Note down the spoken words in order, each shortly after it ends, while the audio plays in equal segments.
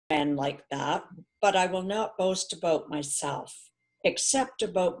man like that, but I will not boast about myself, except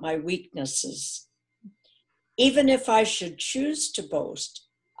about my weaknesses. Even if I should choose to boast,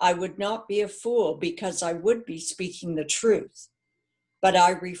 I would not be a fool because I would be speaking the truth. But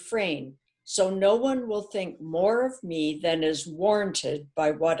I refrain, so no one will think more of me than is warranted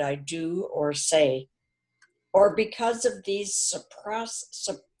by what I do or say, or because of these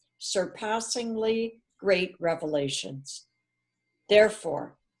surpassingly great revelations.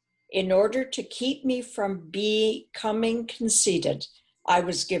 Therefore, in order to keep me from becoming conceited, I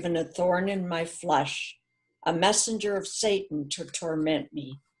was given a thorn in my flesh, a messenger of Satan to torment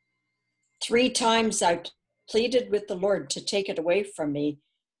me. 3 times I pleaded with the Lord to take it away from me,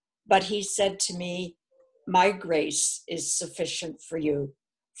 but he said to me, "My grace is sufficient for you,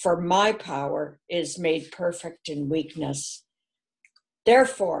 for my power is made perfect in weakness."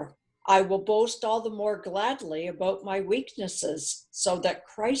 Therefore, I will boast all the more gladly about my weaknesses, so that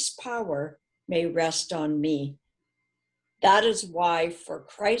Christ's power may rest on me. That is why, for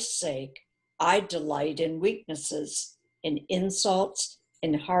Christ's sake, I delight in weaknesses, in insults,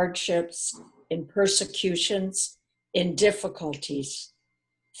 in hardships, in persecutions, in difficulties.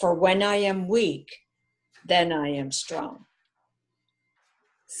 For when I am weak, then I am strong.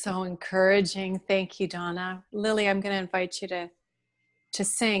 So encouraging. Thank you, Donna. Lily, I'm going to invite you to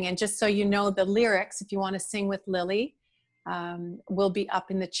sing. And just so you know, the lyrics, if you want to sing with Lily, will be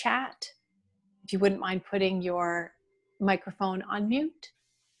up in the chat. If you wouldn't mind putting your microphone on mute.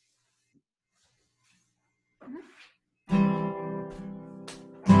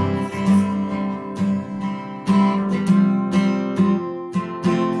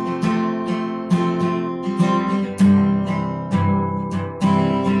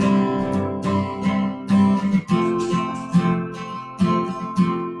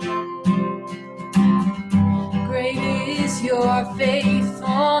 Great is your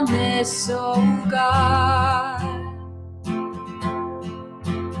faithfulness, O God.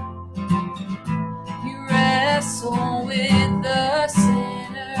 You wrestle with the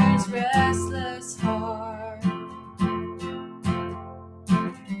sinner's restless heart.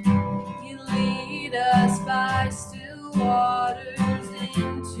 You lead us by still waters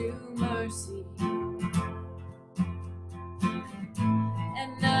into mercy,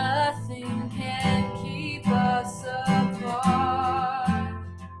 and nothing can keep us apart.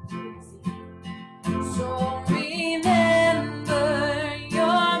 So remember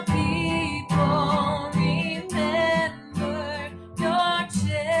your people, remember your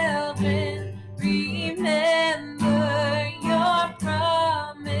children, remember your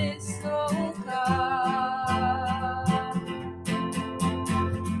promise, oh God.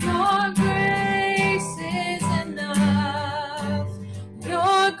 Your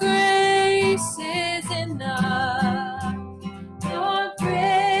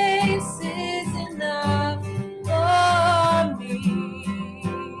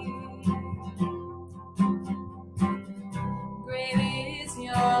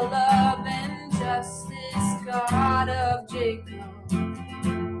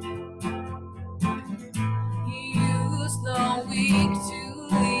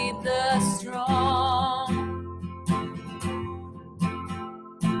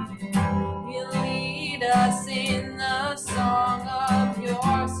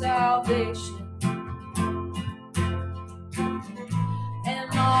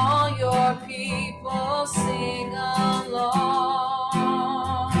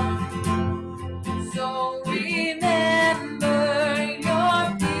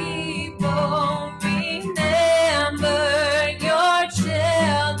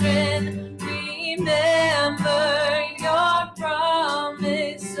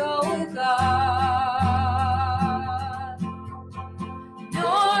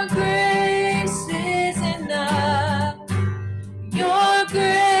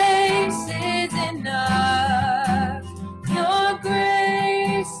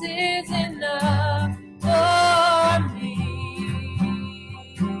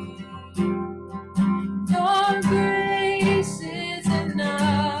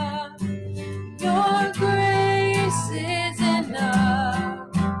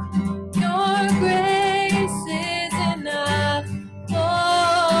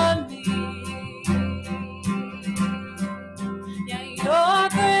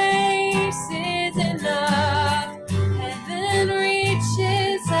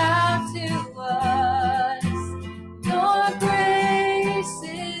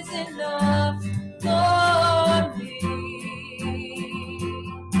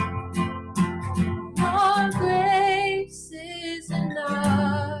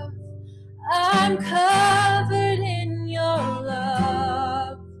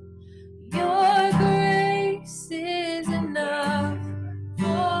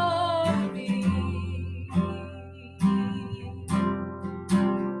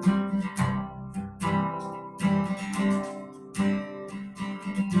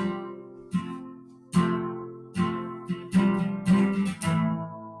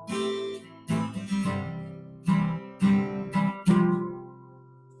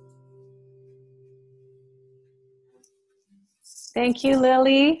Thank you,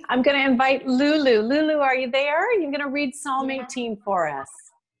 Lily. I'm going to invite Lulu. Lulu, are you there? You're going to read Psalm 18 for us.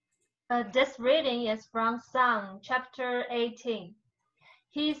 This reading is from Psalm chapter 18.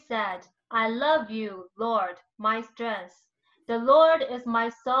 He said, I love you, Lord, my strength. The Lord is my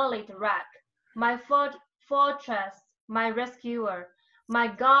solid rock, my fortress, my rescuer. My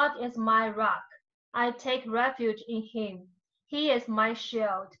God is my rock. I take refuge in him. He is my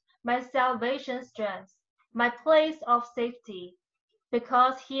shield, my salvation strength, my place of safety.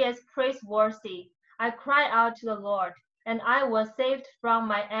 Because he is praiseworthy, I cried out to the Lord, and I was saved from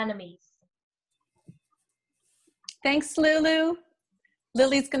my enemies. Thanks, Lulu.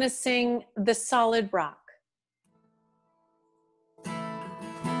 Lily's going to sing The Solid Rock.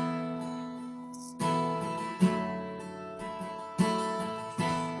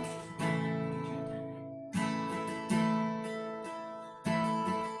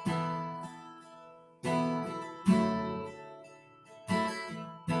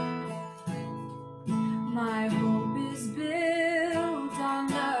 My hope is built on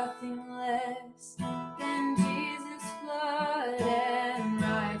nothing less than Jesus' blood and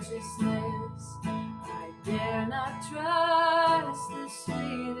righteousness. I dare not trust the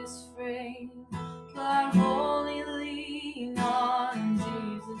sweetest frame, but wholly lean on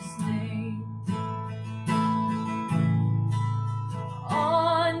Jesus' name.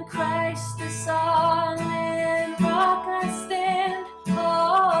 On Christ the solid rock I stand,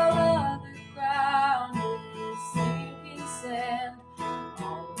 all other ground is sinking sand.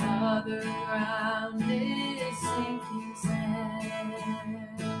 All other ground is sinking sand.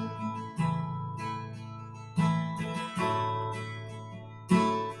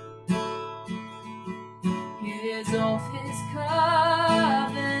 His oath, his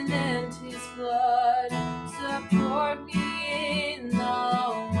covenant, his blood support me in the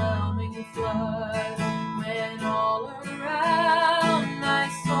whelming flood. When all around my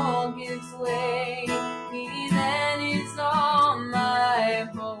soul gives way, he then is all my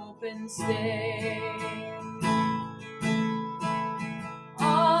hope and stay.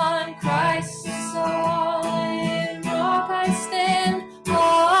 On Christ the solid rock I stand,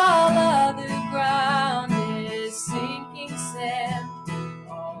 all other ground is sinking sand.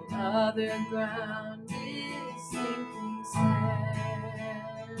 All other ground is sinking sand.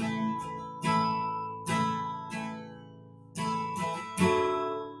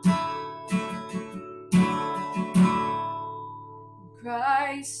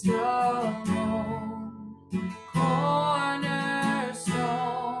 Christ alone,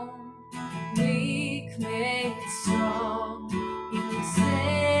 cornerstone, weak made strong in the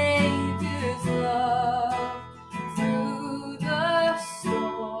Savior's love. Through the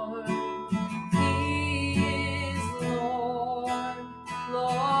storm, he is Lord,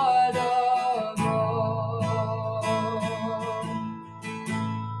 Lord of all.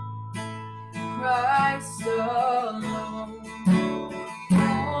 Christ alone,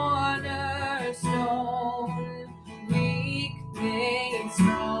 cornerstone, weak made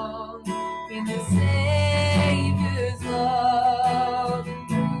strong in the Savior's love.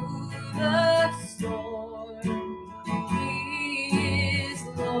 Through the storm, he is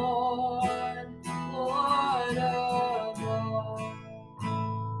Lord, Lord of all.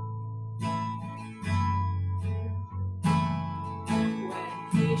 When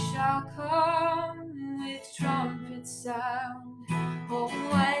he shall come with trumpet sound, oh,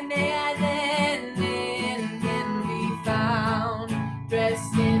 why may I then in him be found,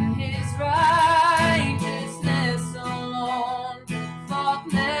 dressed in his righteousness alone,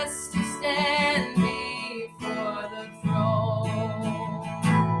 faultless to stand before the throne.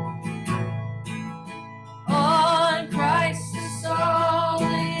 On Christ the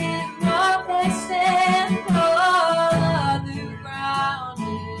solid rock I stand, all other ground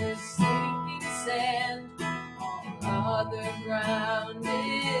is sinking sand. All other ground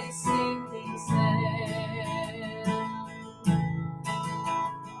is sinking sand.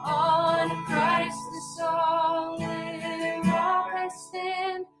 On Christ the solid rock I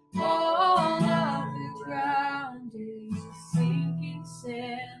stand, all other ground is sinking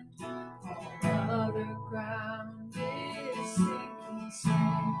sand. All other ground is sinking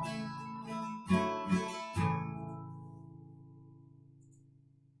sand.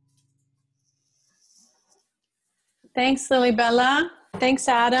 Thanks, Lily Bella. Thanks,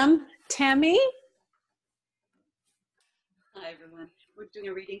 Adam. Tammy? Hi, everyone. We're doing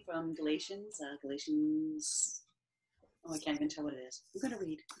a reading from Galatians. Oh, I can't even tell what it is. I'm going to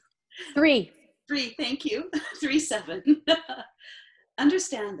read. 3. 3, thank you. 3:7.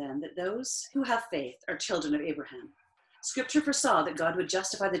 Understand then that those who have faith are children of Abraham. Scripture foresaw that God would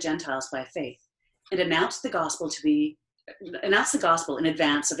justify the Gentiles by faith and announced the gospel to be announce the gospel in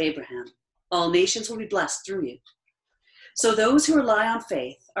advance of Abraham. All nations will be blessed through you. So those who rely on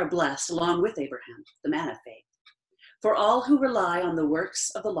faith are blessed along with Abraham, the man of faith. For all who rely on the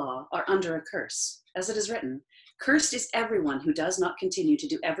works of the law are under a curse. As it is written, cursed is everyone who does not continue to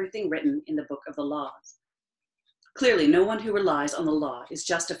do everything written in the book of the law. Clearly, no one who relies on the law is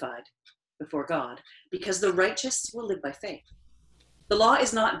justified before God, because the righteous will live by faith. The law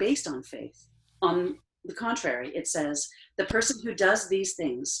is not based on faith. On the contrary, it says, the person who does these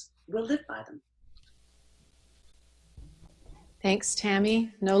things will live by them. Thanks,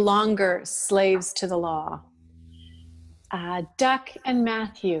 Tammy. No longer slaves to the law. Duck and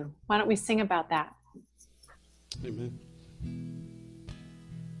Matthew, why don't we sing about that? Amen.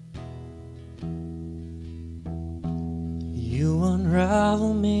 You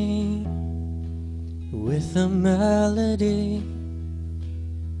unravel me with a melody.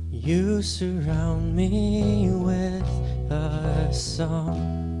 You surround me with a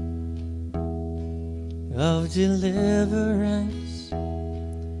song of deliverance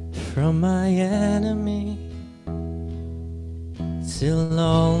from my enemy, till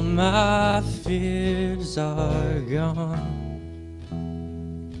all my fears are gone.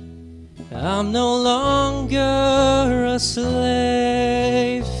 I'm no longer a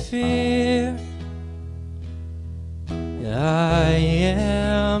slave to fear. I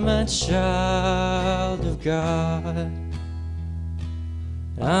am a child of God.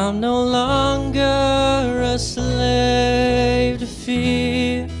 I'm no longer a slave to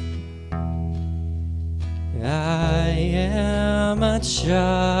fear. I am a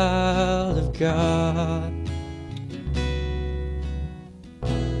child of God.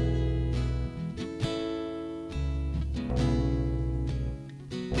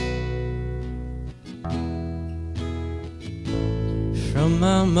 From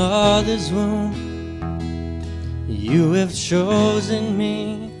my mother's womb, you have chosen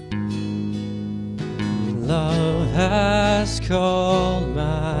me. Love has called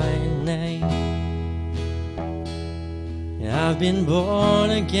my name. I've been born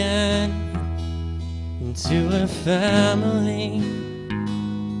again into a family.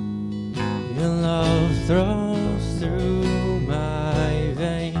 Your love flows through my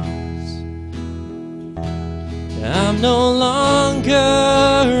veins. I'm no longer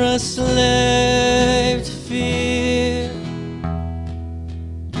a slave to fear.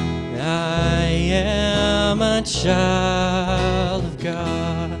 I am a child of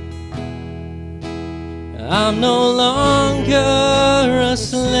God. I'm no longer a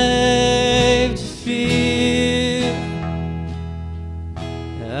slave to fear.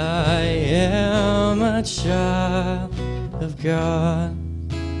 I am a child of God.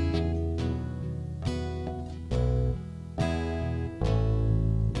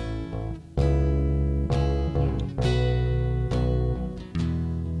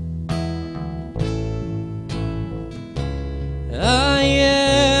 I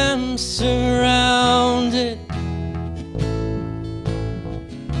am surrounded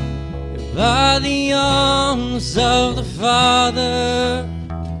by the arms of the Father.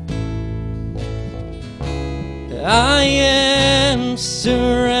 I am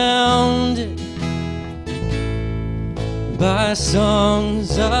surrounded by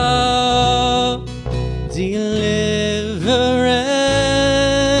songs of deliverance.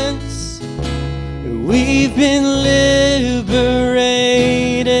 We've been liberated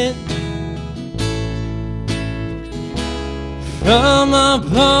from our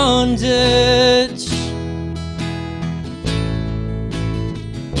bondage,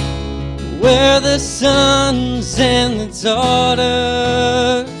 we're the sons and the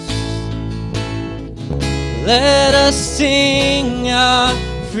daughters. Let us sing our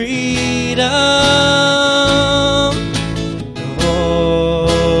freedom. Oh,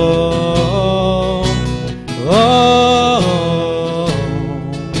 oh,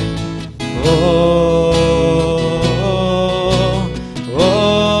 oh,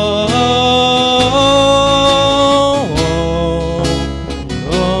 oh,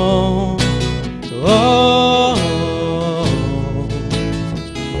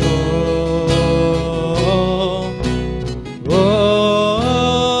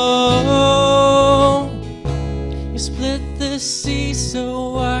 You split the sea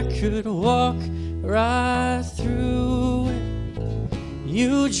so I could walk right through it.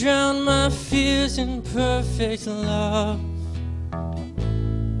 You drowned my fears in perfect love.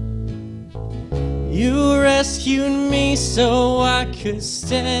 You rescued me so I could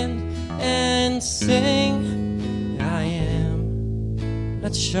stand and sing. I am a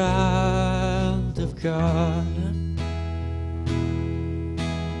child of God.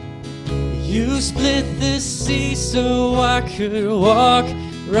 You split the sea so I could walk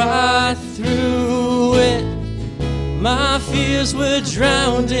right through it. My fears were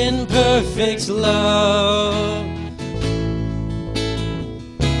drowned in perfect love.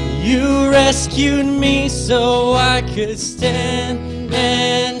 You rescued me so I could stand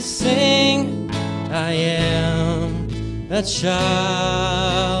and sing. I am a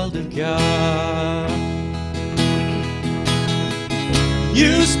child of God.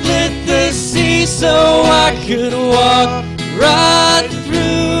 You split the sea so I could walk right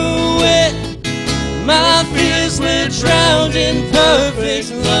through it. My fears were drowned in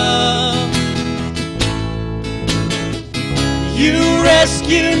perfect love. You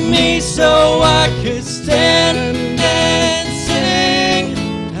rescued me so I could stand and sing.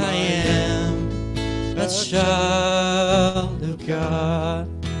 I am a child of God.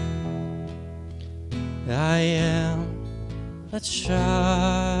 I am a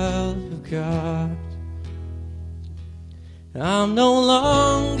child of God. I'm no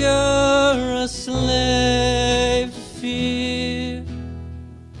longer a slave to fear.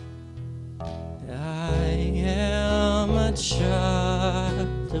 I am a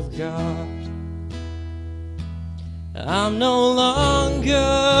child of God. I'm no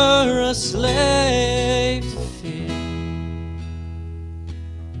longer a slave to fear.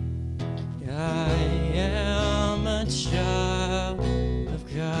 I am a child of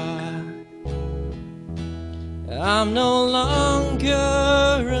God. I'm no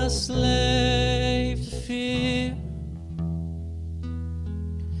longer a slave to fear.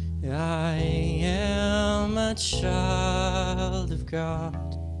 I am a child of God.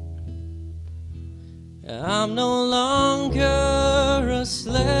 I'm no longer a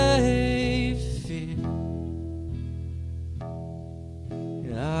slave to fear.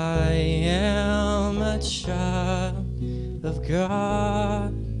 I am a child of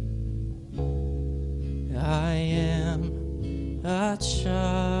God. I am a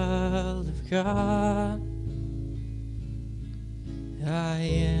child of God. I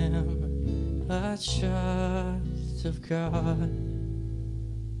am a child of God.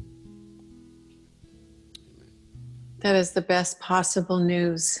 That is the best possible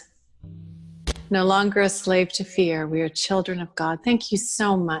news. No longer a slave to fear. We are children of God. Thank you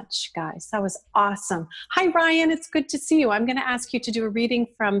so much, guys. That was awesome. Hi, Ryan. It's good to see you. I'm going to ask you to do a reading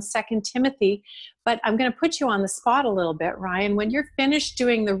from 2 Timothy, but I'm going to put you on the spot a little bit, Ryan. When you're finished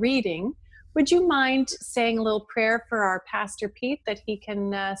doing the reading, would you mind saying a little prayer for our Pastor Pete that he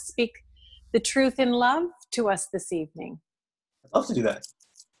can speak the truth in love to us this evening? I'd love to do that.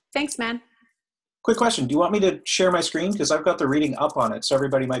 Thanks, man. Quick question. Do you want me to share my screen? Because I've got the reading up on it, so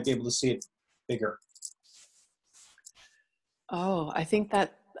everybody might be able to see it bigger. Oh, I think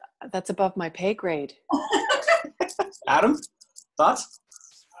that's above my pay grade. Adam, thoughts?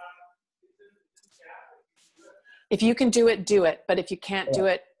 If you can do it, do it. But if you can't do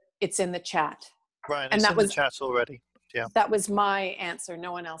it, it's in the chat. Brian, And it's that in was the chats already. Yeah. That was my answer.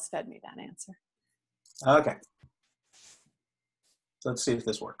 No one else fed me that answer. Okay. So let's see if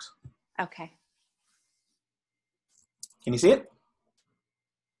this works. Okay. Can you see it?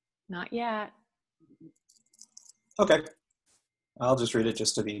 Not yet. Okay. I'll just read it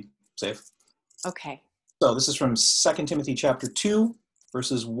just to be safe. Okay. So this is from 2 Timothy chapter 2,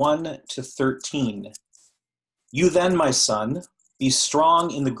 verses 1 to 13. You then, my son, be strong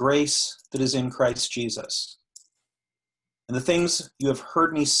in the grace that is in Christ Jesus. And the things you have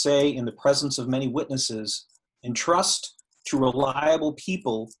heard me say in the presence of many witnesses, entrust to reliable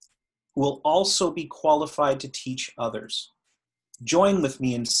people who will also be qualified to teach others. Join with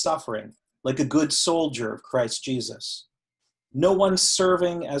me in suffering like a good soldier of Christ Jesus. No one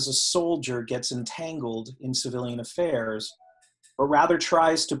serving as a soldier gets entangled in civilian affairs, but rather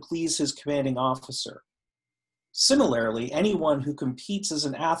tries to please his commanding officer. Similarly, anyone who competes as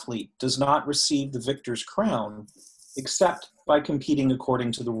an athlete does not receive the victor's crown, except by competing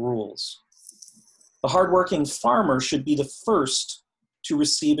according to the rules. The hardworking farmer should be the first to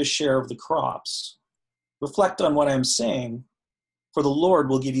receive a share of the crops. Reflect on what I'm saying, for the Lord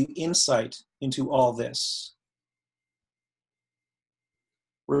will give you insight into all this.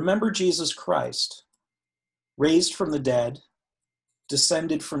 Remember Jesus Christ, raised from the dead,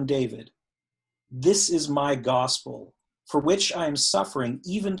 descended from David. This is my gospel, for which I am suffering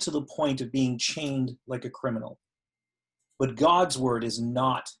even to the point of being chained like a criminal. But God's word is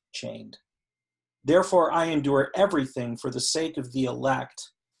not chained. Therefore, I endure everything for the sake of the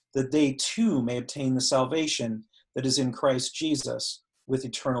elect, that they too may obtain the salvation that is in Christ Jesus with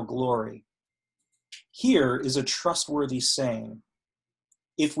eternal glory. Here is a trustworthy saying: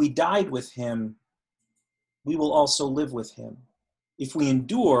 if we died with him, we will also live with him. If we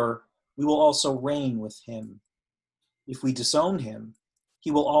endure, we will also reign with him. If we disown him,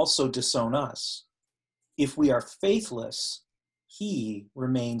 he will also disown us. If we are faithless, he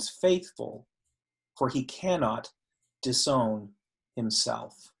remains faithful, for he cannot disown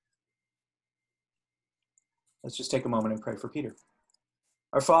himself. Let's just take a moment and pray for Peter.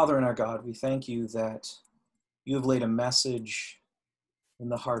 Our Father and our God, we thank you that you have laid a message in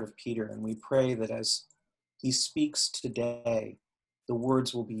the heart of Peter, and we pray that as he speaks today, the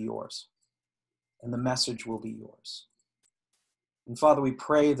words will be yours, and the message will be yours. And Father, we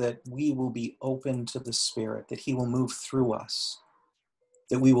pray that we will be open to the Spirit, that he will move through us,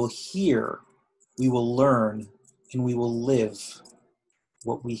 that we will hear, we will learn, and we will live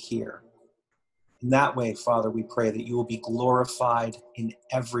what we hear. In that way, Father, we pray that you will be glorified in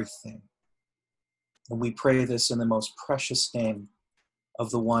everything. And we pray this in the most precious name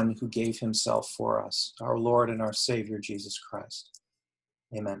of the one who gave himself for us, our Lord and our Savior, Jesus Christ.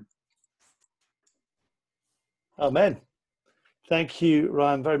 Amen. Amen. Thank you,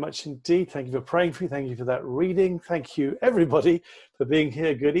 Ryan, very much indeed. Thank you for praying for me. Thank you for that reading. Thank you, everybody, for being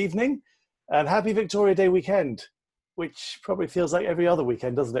here. Good evening and happy Victoria Day weekend, which probably feels like every other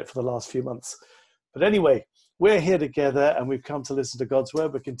weekend, doesn't it, for the last few months? But anyway, we're here together and we've come to listen to God's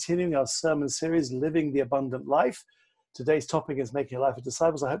word. We're continuing our sermon series, Living the Abundant Life. Today's topic is Making a Life of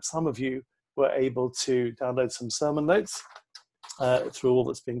Disciples. I hope some of you were able to download some sermon notes through all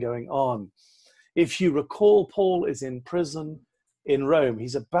that's been going on. If you recall, Paul is in prison in Rome.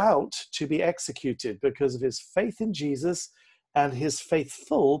 He's about to be executed because of his faith in Jesus and his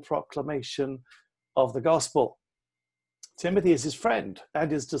faithful proclamation of the gospel. Timothy is his friend and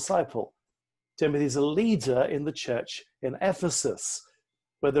his disciple. Timothy is a leader in the church in Ephesus,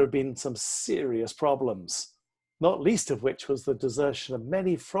 where there have been some serious problems, not least of which was the desertion of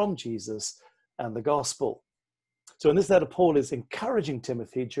many from Jesus and the gospel. So in this letter, Paul is encouraging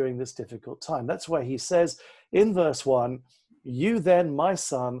Timothy during this difficult time. That's why he says in verse 1, "You then, my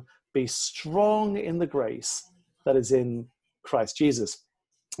son, be strong in the grace that is in Christ Jesus."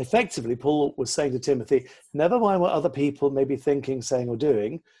 Effectively, Paul was saying to Timothy, never mind what other people may be thinking, saying, or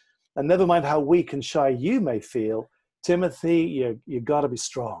doing, and never mind how weak and shy you may feel, Timothy, you got to be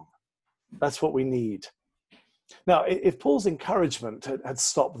strong. That's what we need. Now, if Paul's encouragement had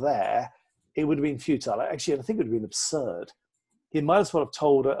stopped there, it would have been futile. Actually, I think it would have been absurd. He might as well have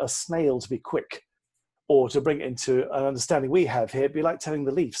told a snail to be quick, or to bring it into an understanding we have here, it'd be like telling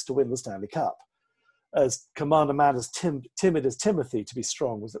the Leafs to win the Stanley Cup. As command a man as timid as Timothy to be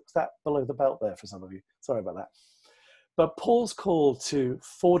strong. Was that below the belt there for some of you? Sorry about that. But Paul's call to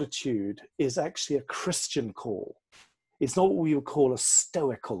fortitude is actually a Christian call. It's not what we would call a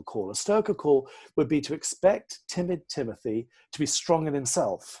stoical call. A stoical call would be to expect timid Timothy to be strong in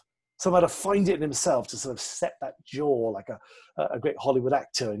himself, somehow to find it in himself, to sort of set that jaw like a great Hollywood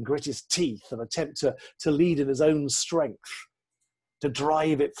actor and grit his teeth and attempt to lead in his own strength, to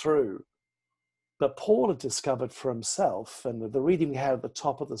drive it through. But Paul had discovered for himself, and the reading we had at the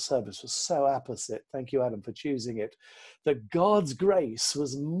top of the service was so apposite, thank you, Adam, for choosing it, that God's grace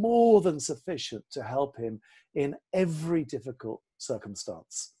was more than sufficient to help him in every difficult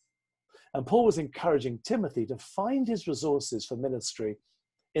circumstance. And Paul was encouraging Timothy to find his resources for ministry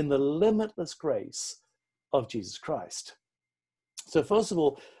in the limitless grace of Jesus Christ. So first of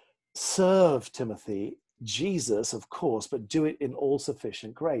all, serve Timothy, Jesus, of course, but do it in all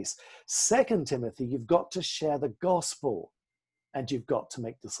sufficient grace. Second, Timothy, you've got to share the gospel and you've got to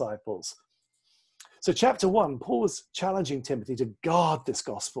make disciples. So chapter 1, Paul was challenging Timothy to guard this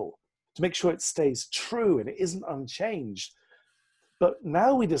gospel, to make sure it stays true and it isn't unchanged. But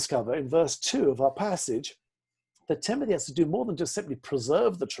now we discover in verse 2 of our passage that Timothy has to do more than just simply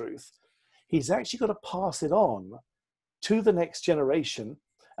preserve the truth. He's actually got to pass it on to the next generation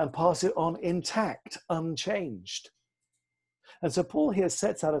and pass it on intact, unchanged. And so Paul here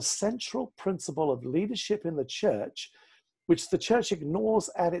sets out a central principle of leadership in the church, which the church ignores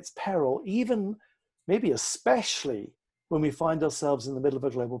at its peril, even maybe especially when we find ourselves in the middle of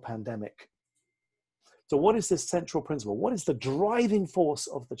a global pandemic. So what is this central principle? What is the driving force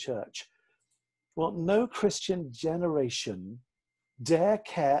of the church? Well, no Christian generation dare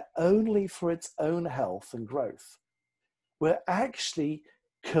care only for its own health and growth. We're actually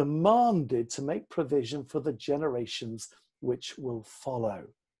commanded to make provision for the generations which will follow.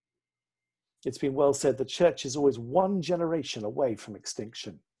 It's been well said, the church is always one generation away from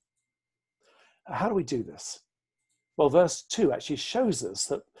extinction. How do we do this? Well, verse 2 actually shows us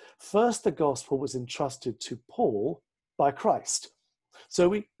that first the gospel was entrusted to Paul by Christ. So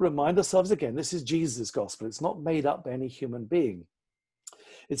we remind ourselves again, this is Jesus' gospel. It's not made up by any human being.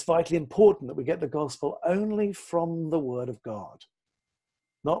 It's vitally important that we get the gospel only from the word of God.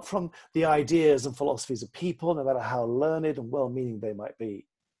 not from the ideas and philosophies of people, no matter how learned and well-meaning they might be.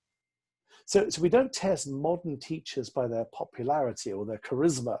 So we don't test modern teachers by their popularity or their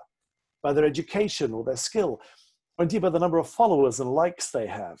charisma, by their education or their skill, or indeed by the number of followers and likes they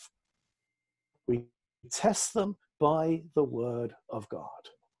have. We test them by the word of God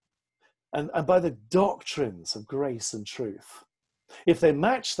and by the doctrines of grace and truth. If they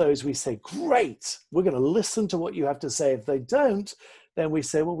match those, we say, great, we're going to listen to what you have to say. If they don't, then we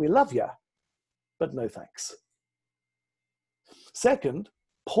say, well, we love you, but no thanks. Second,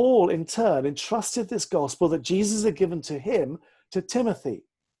 Paul, in turn, entrusted this gospel that Jesus had given to him to Timothy.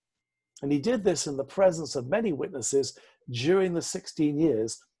 And he did this in the presence of many witnesses during the 16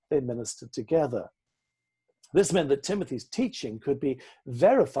 years they ministered together. This meant that Timothy's teaching could be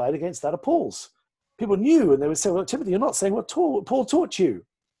verified against that of Paul's. People knew, and they would say, well, Timothy, you're not saying what Paul taught you.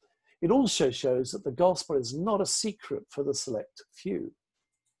 It also shows that the gospel is not a secret for the select few.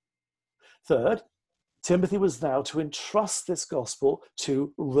 Third, Timothy was now to entrust this gospel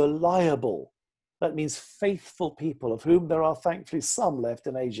to reliable, that means faithful people, of whom there are thankfully some left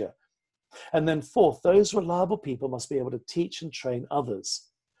in Asia. And then fourth, those reliable people must be able to teach and train others.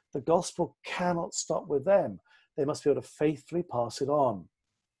 The gospel cannot stop with them. They must be able to faithfully pass it on.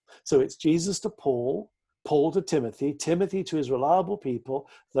 So it's Jesus to Paul, Paul to Timothy, Timothy to his reliable people,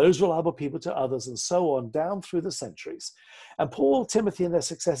 those reliable people to others, and so on down through the centuries. And Paul, Timothy, and their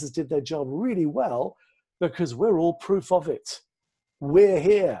successors did their job really well because we're all proof of it. We're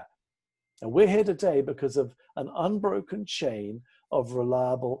here. And we're here today because of an unbroken chain of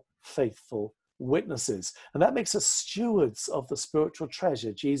reliable, faithful witnesses. And that makes us stewards of the spiritual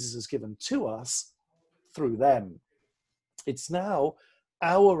treasure Jesus has given to us through them. It's now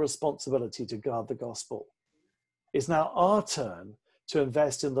our responsibility to guard the gospel. It's now our turn to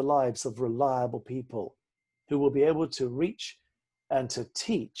invest in the lives of reliable people who will be able to reach and to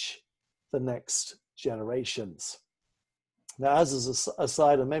teach the next generations. Now, as an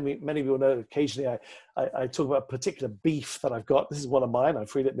aside, and many of you will know, occasionally I talk about a particular beef that I've got. This is one of mine, I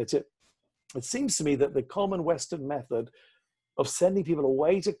freely admit it. It seems to me that the common Western method of sending people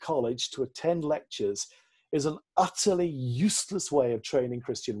away to college to attend lectures is an utterly useless way of training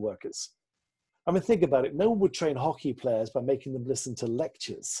Christian workers. I mean, think about it. No one would train hockey players by making them listen to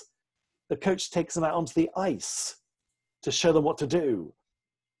lectures. The coach takes them out onto the ice to show them what to do.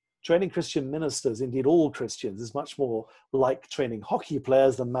 Training Christian ministers, indeed all Christians, is much more like training hockey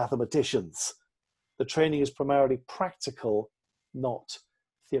players than mathematicians. The training is primarily practical, not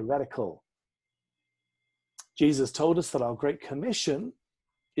theoretical. Jesus told us that our Great Commission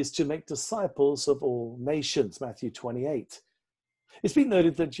is to make disciples of all nations, Matthew 28. It's been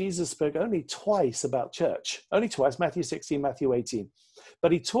noted that Jesus spoke only twice about church, only twice, Matthew 16, Matthew 18.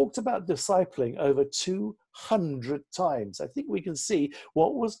 But he talked about discipling over 200 times. I think we can see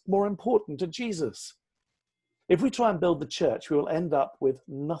what was more important to Jesus. If we try and build the church, we will end up with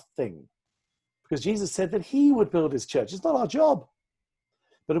nothing. Because Jesus said that he would build his church. It's not our job.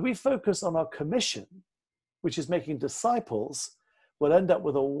 But if we focus on our commission, which is making disciples, we'll end up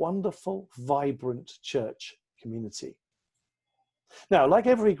with a wonderful, vibrant church community. Now, like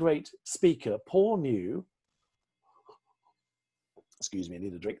every great speaker, Paul knew, excuse me, I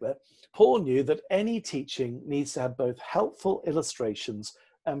need a drink there. Paul knew that any teaching needs to have both helpful illustrations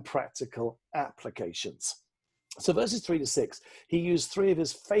and practical applications. So verses 3 to 6, he used three of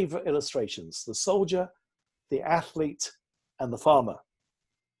his favorite illustrations: the soldier, the athlete, and the farmer.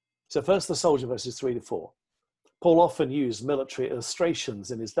 So first the soldier, verses 3 to 4. Paul often used military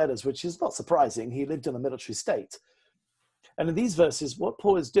illustrations in his letters, which is not surprising. He lived in a military state. And in these verses, what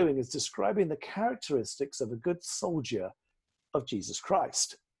Paul is doing is describing the characteristics of a good soldier of Jesus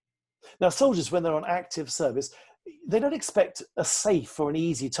Christ. Now, soldiers, when they're on active service, they don't expect a safe or an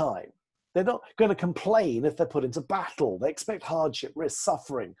easy time. They're not going to complain if they're put into battle. They expect hardship, risk,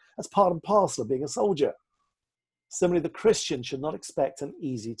 suffering. That's part and parcel of being a soldier. Similarly, the Christian should not expect an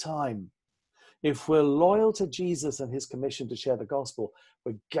easy time. If we're loyal to Jesus and his commission to share the gospel,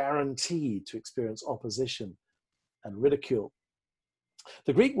 we're guaranteed to experience opposition and ridicule.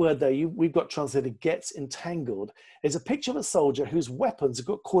 The Greek word there we've got translated "gets entangled" is a picture of a soldier whose weapons have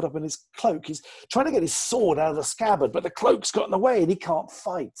got caught up in his cloak. He's trying to get his sword out of the scabbard, but the cloak's got in the way and he can't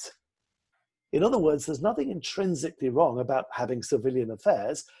fight. In other words, there's nothing intrinsically wrong about having civilian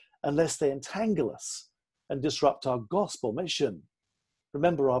affairs unless they entangle us and disrupt our gospel mission.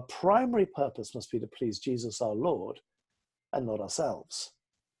 Remember, our primary purpose must be to please Jesus our Lord and not ourselves.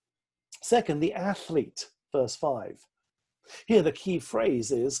 Second, the athlete, verse 5. Here the key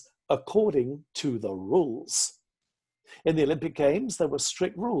phrase is according to the rules. In the Olympic Games, there were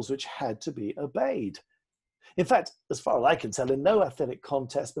strict rules which had to be obeyed. In fact, as far as I can tell, in no athletic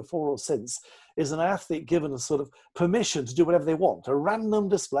contest before or since is an athlete given a sort of permission to do whatever they want, a random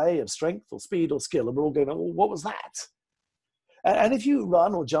display of strength or speed or skill, and we're all going, oh, what was that? And if you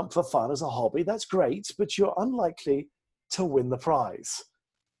run or jump for fun as a hobby, that's great, but you're unlikely to win the prize.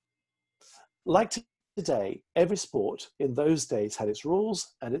 Like today, every sport in those days had its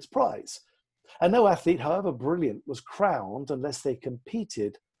rules and its prize. And no athlete, however brilliant, was crowned unless they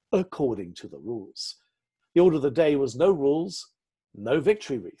competed according to the rules. The order of the day was no rules, no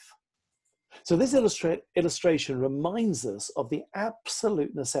victory wreath. So this illustration reminds us of the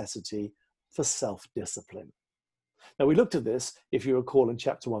absolute necessity for self-discipline. Now, we looked at this, if you recall, in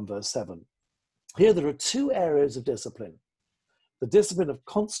chapter 1, verse 7. Here there are two areas of discipline: the discipline of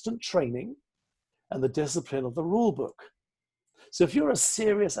constant training and the discipline of the rule book. So if you're a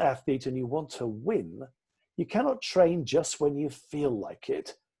serious athlete and you want to win, you cannot train just when you feel like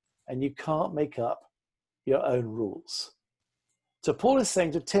it, and you can't make up your own rules. So Paul is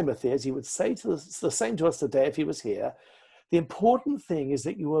saying to Timothy, as he would say to the same to us today if he was here, the important thing is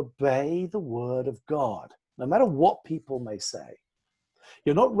that you obey the word of God, no matter what people may say.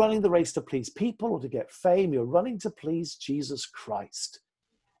 You're not running the race to please people or to get fame. You're running to please Jesus Christ.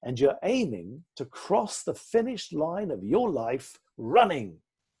 And you're aiming to cross the finish line of your life running.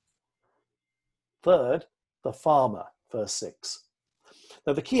 Third, the farmer, verse 6.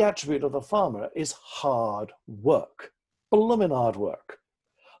 Now, the key attribute of the farmer is hard work. Blooming hard work.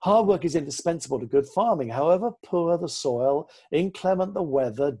 Hard work is indispensable to good farming. However poor the soil, inclement the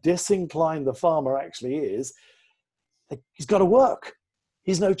weather, disinclined the farmer actually is, he's got to work.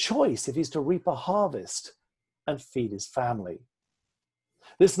 He's no choice if he's to reap a harvest and feed his family.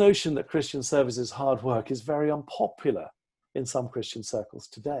 This notion that Christian service is hard work is very unpopular in some Christian circles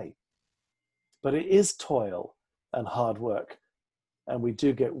today. But it is toil and hard work, and we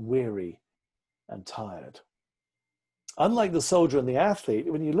do get weary and tired. Unlike the soldier and the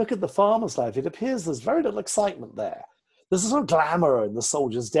athlete, when you look at the farmer's life, it appears there's very little excitement there. There's a sort of glamour in the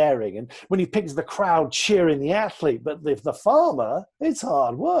soldier's daring, and when he picks the crowd cheering the athlete, but if the farmer, it's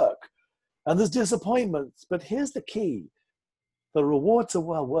hard work, and there's disappointment. But here's the key. The rewards are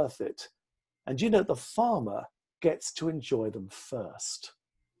well worth it. And you know, the farmer gets to enjoy them first.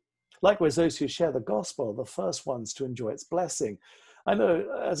 Likewise, those who share the gospel are the first ones to enjoy its blessing. I know,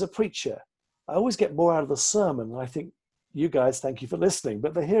 as a preacher, I always get more out of the sermon than I think you guys, thank you for listening,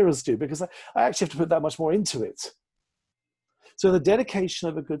 but the hearers do, because I actually have to put that much more into it. So the dedication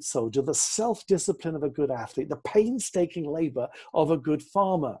of a good soldier, the self-discipline of a good athlete, the painstaking labor of a good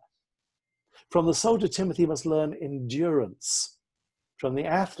farmer. From the soldier, Timothy must learn endurance. From the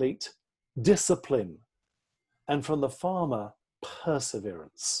athlete, discipline. And from the farmer,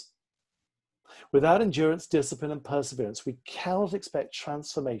 perseverance. Without endurance, discipline, and perseverance, we cannot expect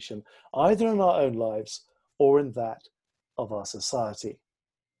transformation either in our own lives or in that of our society.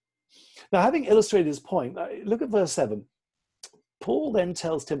 Now, having illustrated his point, look at verse 7. Paul then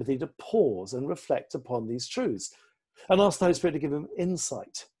tells Timothy to pause and reflect upon these truths and ask the Holy Spirit to give him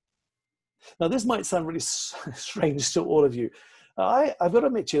insight. Now, this might sound really strange to all of you. I've got to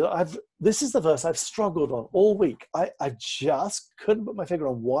admit to you, this is the verse I've struggled on all week. I just couldn't put my finger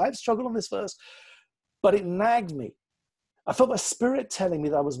on why I've struggled on this verse, but it nagged me. I felt my spirit telling me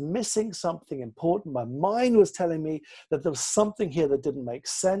that I was missing something important. My mind was telling me that there was something here that didn't make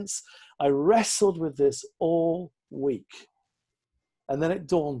sense. I wrestled with this all week. And then it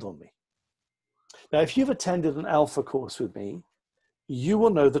dawned on me. Now, if you've attended an Alpha course with me, you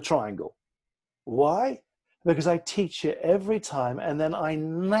will know the triangle. Why? Because I teach it every time, and then I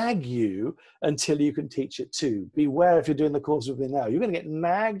nag you until you can teach it too. Beware if you're doing the course with me now. You're going to get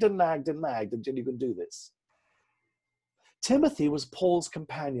nagged and nagged and nagged until you can do this. Timothy was Paul's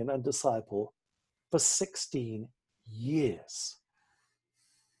companion and disciple for 16 years.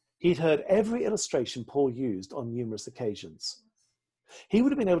 He'd heard every illustration Paul used on numerous occasions. He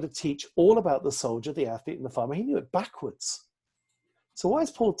would have been able to teach all about the soldier, the athlete, and the farmer. He knew it backwards. So why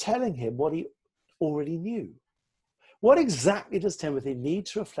is Paul telling him what he already knew? What exactly does Timothy need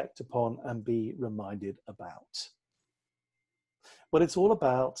to reflect upon and be reminded about? Well, it's all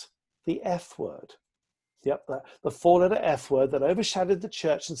about the F word. Yep, the four-letter F word that overshadowed the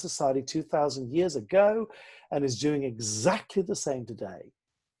church and society 2,000 years ago and is doing exactly the same today.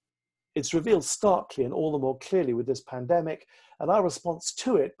 It's revealed starkly and all the more clearly with this pandemic and our response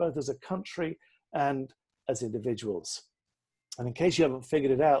to it, both as a country and as individuals. And in case you haven't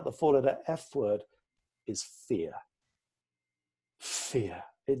figured it out, the four-letter F word is fear. Fear.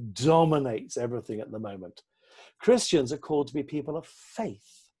 It dominates everything at the moment. Christians are called to be people of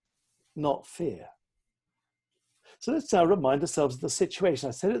faith, not fear. So let's now remind ourselves of the situation.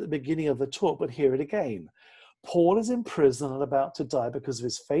 I said it at the beginning of the talk, but hear it again. Paul is in prison and about to die because of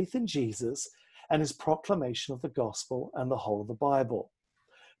his faith in Jesus and his proclamation of the gospel and the whole of the Bible.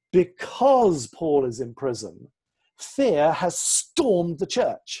 Because Paul is in prison, fear has stormed the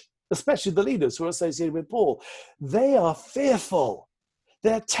church, especially the leaders who are associated with Paul. They are fearful.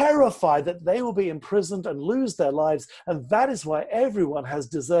 They're terrified that they will be imprisoned and lose their lives, and that is why everyone has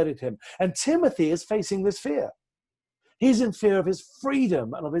deserted him. And Timothy is facing this fear. He's in fear of his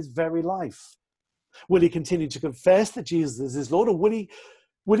freedom and of his very life. Will he continue to confess that Jesus is his Lord, or will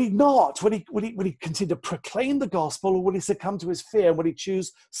he not? Will he continue to proclaim the gospel, or will he succumb to his fear? Will he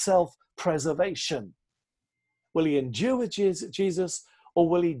choose self-preservation? Will he endure with Jesus, or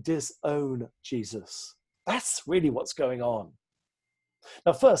will he disown Jesus? That's really what's going on.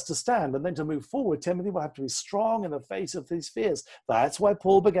 Now, first, to stand and then to move forward, Timothy will have to be strong in the face of these fears. That's why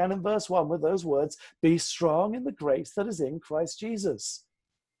Paul began in verse 1 with those words, "Be strong in the grace that is in Christ Jesus."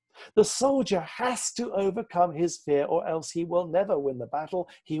 The soldier has to overcome his fear, or else he will never win the battle.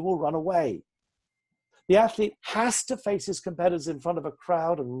 He will run away. The athlete has to face his competitors in front of a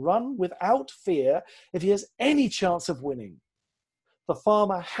crowd and run without fear if he has any chance of winning. The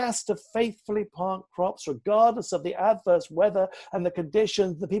farmer has to faithfully plant crops regardless of the adverse weather and the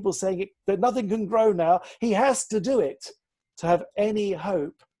conditions, the people saying that nothing can grow now. He has to do it to have any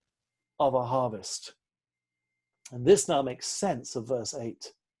hope of a harvest. And this now makes sense of verse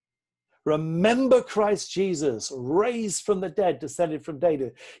 8. Remember Christ Jesus, raised from the dead, descended from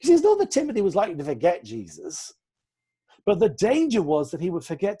David. You see, it's not that Timothy was likely to forget Jesus, but the danger was that he would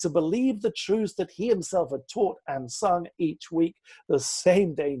forget to believe the truths that he himself had taught and sung each week, the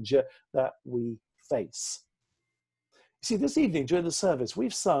same danger that we face. You see, this evening during the service,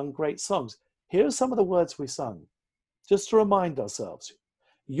 we've sung great songs. Here are some of the words we sung, just to remind ourselves.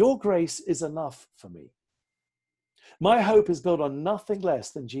 Your grace is enough for me. My hope is built on nothing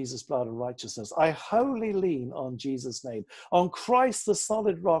less than Jesus' blood and righteousness. I wholly lean on Jesus' name. On Christ, the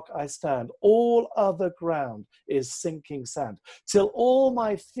solid rock, I stand. All other ground is sinking sand. Till all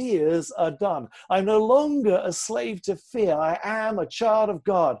my fears are done. I'm no longer a slave to fear. I am a child of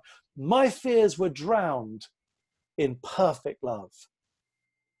God. My fears were drowned in perfect love.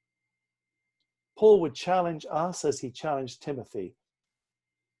 Paul would challenge us as he challenged Timothy.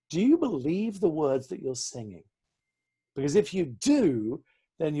 Do you believe the words that you're singing? Because if you do,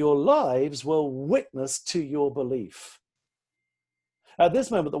 then your lives will witness to your belief. At this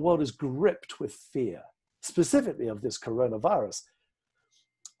moment, the world is gripped with fear, specifically of this coronavirus.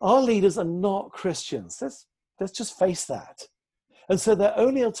 Our leaders are not Christians. Let's just face that. And so their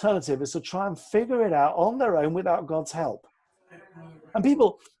only alternative is to try and figure it out on their own without God's help. And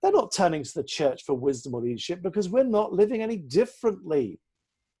people, they're not turning to the church for wisdom or leadership because we're not living any differently.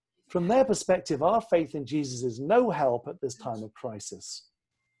 From their perspective, our faith in Jesus is no help at this time of crisis.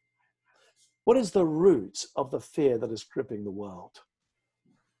 What is the root of the fear that is gripping the world?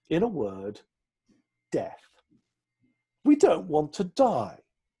 In a word, death. We don't want to die.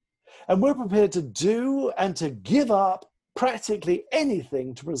 And we're prepared to do and to give up practically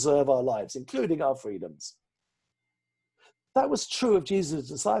anything to preserve our lives, including our freedoms. That was true of Jesus'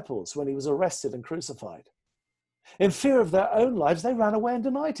 disciples when he was arrested and crucified. In fear of their own lives, they ran away and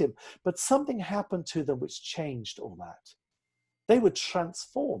denied him. But something happened to them which changed all that. They were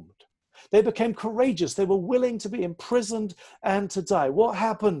transformed. They became courageous. They were willing to be imprisoned and to die. What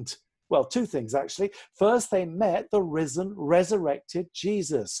happened? Well, two things, actually. First, they met the risen, resurrected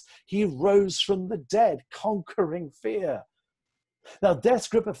Jesus. He rose from the dead, conquering fear. Now, death's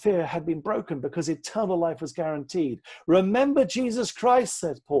grip of fear had been broken because eternal life was guaranteed. Remember Jesus Christ,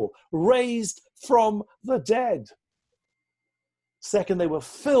 said Paul, raised from the dead. Second, they were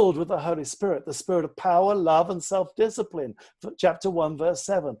filled with the Holy Spirit, the spirit of power, love, and self-discipline. Chapter 1, verse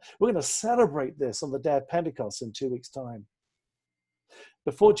 7. We're going to celebrate this on the day of Pentecost in 2 weeks' time.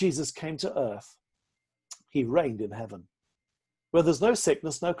 Before Jesus came to earth, he reigned in heaven, where there's no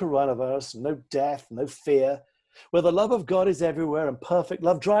sickness, no coronavirus, no death, no fear, where the love of God is everywhere and perfect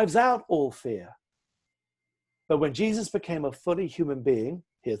love drives out all fear. But when Jesus became a fully human being,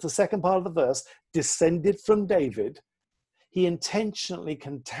 here's the second part of the verse, descended from David, he intentionally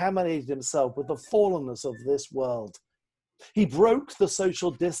contaminated himself with the fallenness of this world. He broke the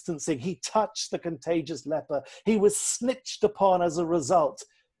social distancing. He touched the contagious leper. He was snitched upon as a result.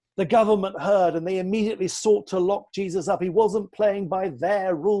 The government heard and they immediately sought to lock Jesus up. He wasn't playing by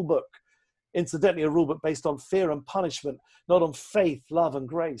their rule book. Incidentally, a rule book based on fear and punishment, not on faith, love, and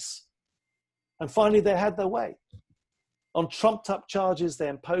grace. And finally, they had their way. On trumped-up charges, they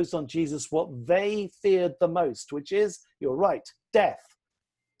imposed on Jesus what they feared the most, which is, you're right, death.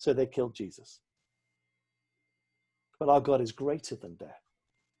 So they killed Jesus. But our God is greater than death.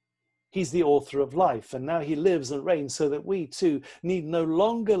 He's the author of life, and now he lives and reigns so that we too need no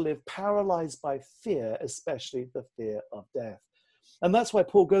longer live paralyzed by fear, especially the fear of death. And that's why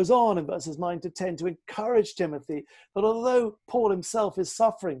Paul goes on in verses 9 to 10 to encourage Timothy that although Paul himself is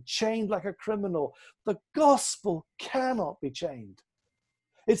suffering, chained like a criminal, the gospel cannot be chained.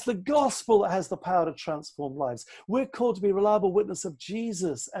 It's the gospel that has the power to transform lives. We're called to be reliable witness of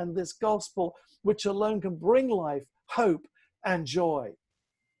Jesus and this gospel, which alone can bring life, hope, and joy.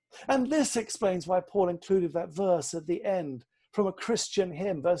 And this explains why Paul included that verse at the end from a Christian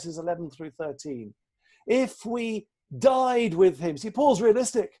hymn, verses 11 through 13. If we died with him, see, Paul's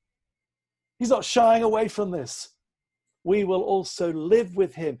realistic. He's not shying away from this. We will also live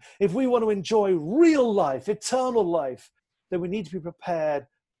with him. If we want to enjoy real life, eternal life, then we need to be prepared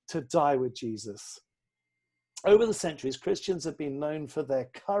to die with Jesus. Over the centuries, Christians have been known for their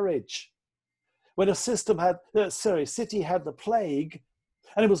courage. When a city had the plague,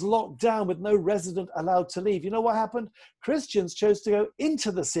 and it was locked down with no resident allowed to leave, you know what happened? Christians chose to go into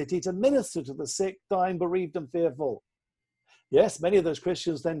the city to minister to the sick, dying, bereaved, and fearful. Yes, many of those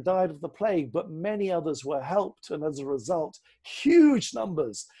Christians then died of the plague, but many others were helped, and as a result, huge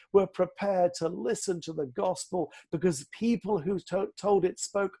numbers were prepared to listen to the gospel because people who told it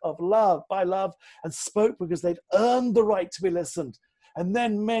spoke of love, by love, and spoke because they'd earned the right to be listened. And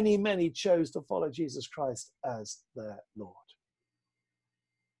then many, many chose to follow Jesus Christ as their Lord.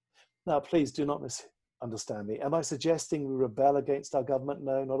 Now, please do not misunderstand me. Am I suggesting we rebel against our government?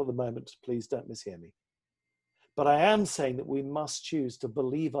 No, not at the moment. Please don't mishear me. But I am saying that we must choose to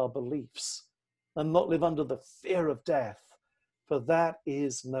believe our beliefs and not live under the fear of death, for that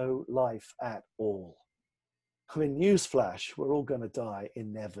is no life at all. I mean, newsflash, we're all going to die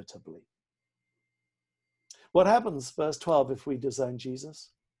inevitably. What happens, verse 12, if we disown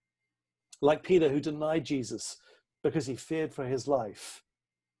Jesus? Like Peter, who denied Jesus because he feared for his life.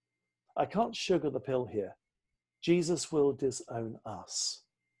 I can't sugar the pill here. Jesus will disown us.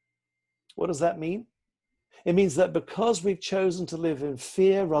 What does that mean? It means that because we've chosen to live in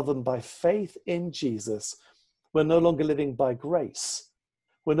fear rather than by faith in Jesus, we're no longer living by grace.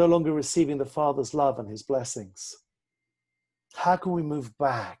 We're no longer receiving the Father's love and his blessings. How can we move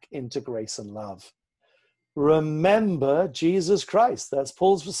back into grace and love? Remember Jesus Christ. That's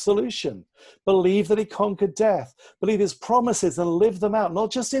Paul's solution. Believe that he conquered death. Believe his promises and live them out,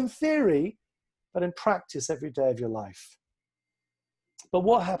 not just in theory, but in practice every day of your life. But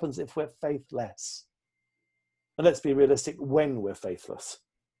what happens if we're faithless? And let's be realistic, when we're faithless.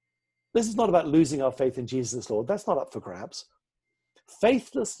 This is not about losing our faith in Jesus, Lord. That's not up for grabs.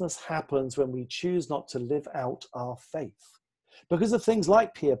 Faithlessness happens when we choose not to live out our faith because of things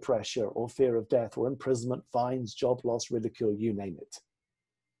like peer pressure or fear of death or imprisonment, fines, job loss, ridicule, you name it.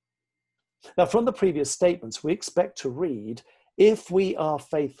 Now, from the previous statements, we expect to read, if we are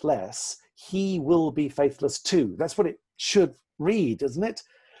faithless, he will be faithless too. That's what it should read, isn't it?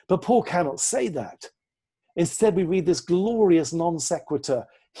 But Paul cannot say that. Instead, we read this glorious non sequitur.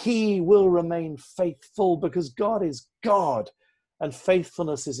 He will remain faithful because God is God and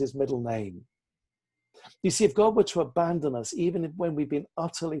faithfulness is his middle name. You see, if God were to abandon us, even when we've been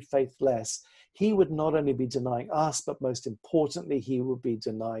utterly faithless, he would not only be denying us, but most importantly, he would be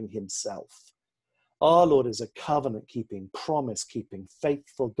denying himself. Our Lord is a covenant-keeping, promise-keeping,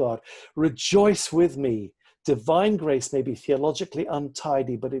 faithful God. Rejoice with me. Divine grace may be theologically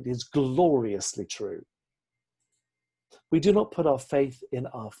untidy, but it is gloriously true. We do not put our faith in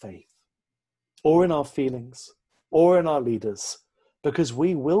our faith, or in our feelings, or in our leaders, because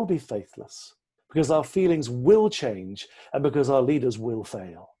we will be faithless, because our feelings will change, and because our leaders will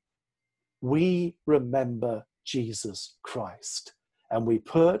fail. We remember Jesus Christ, and we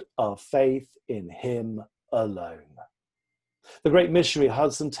put our faith in him alone. The great missionary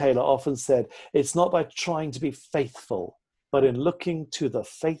Hudson Taylor often said, it's not by trying to be faithful, but in looking to the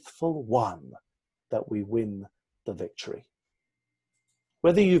faithful one that we win the victory.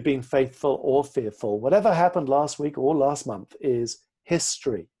 Whether you've been faithful or fearful, whatever happened last week or last month is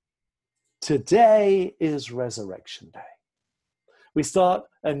history. Today is Resurrection Day. We start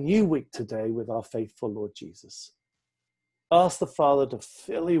a new week today with our faithful Lord Jesus. Ask the Father to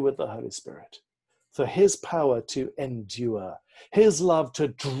fill you with the Holy Spirit, for his power to endure, his love to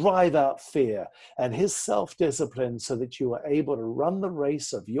drive out fear, and his self-discipline so that you are able to run the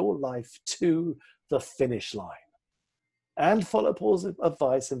race of your life to the finish line. And follow Paul's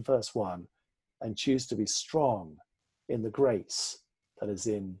advice in verse 1 and choose to be strong in the grace that is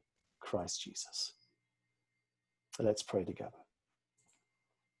in Christ Jesus. Let's pray together.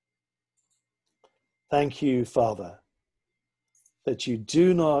 Thank you, Father, that you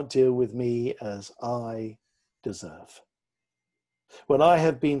do not deal with me as I deserve. When I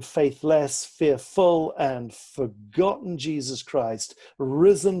have been faithless, fearful, and forgotten Jesus Christ,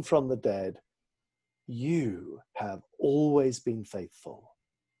 risen from the dead, you have always been faithful.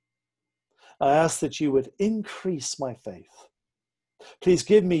 I ask that you would increase my faith. Please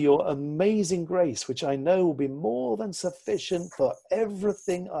give me your amazing grace, which I know will be more than sufficient for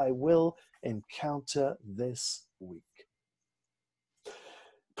everything I will encounter this week.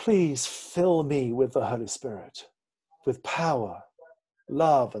 Please fill me with the Holy Spirit, with power,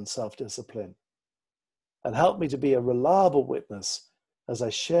 love, and self-discipline, and help me to be a reliable witness as I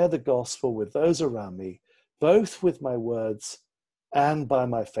share the gospel with those around me, both with my words and by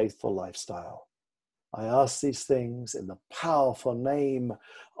my faithful lifestyle. I ask these things in the powerful name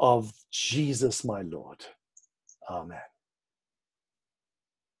of Jesus, my Lord. Amen.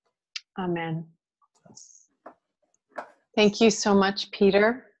 Amen. Thank you so much,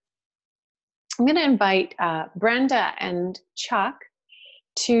 Peter. I'm going to invite Brenda and Chuck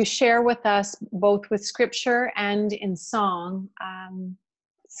to share with us, both with scripture and in song,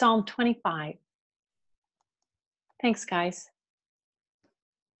 Psalm 25. Thanks, guys.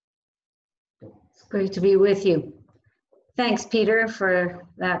 It's great to be with you. Thanks, Peter, for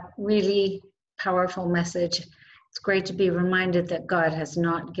that really powerful message. It's great to be reminded that God has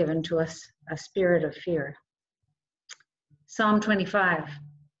not given to us a spirit of fear. Psalm 25.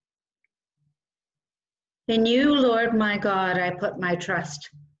 In you, Lord my God, I put my trust.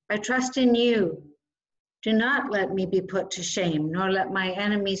 I trust in you. Do not let me be put to shame, nor let my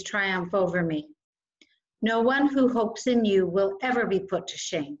enemies triumph over me. No one who hopes in you will ever be put to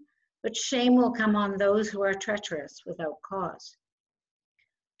shame, but shame will come on those who are treacherous without cause.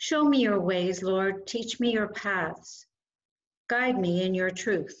 Show me your ways, Lord. Teach me your paths. Guide me in your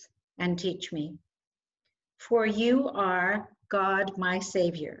truth and teach me. For you are God, my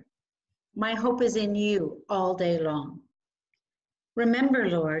Savior. My hope is in you all day long. Remember,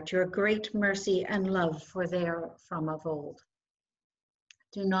 Lord, your great mercy and love, for they are from of old.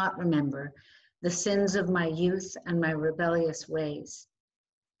 Do not remember the sins of my youth and my rebellious ways.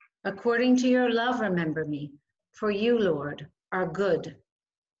 According to your love, remember me, for you, Lord, are good.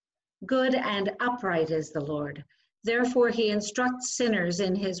 Good and upright is the Lord. Therefore, he instructs sinners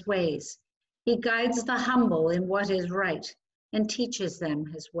in his ways. He guides the humble in what is right and teaches them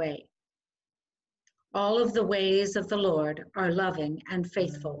his way. All of the ways of the Lord are loving and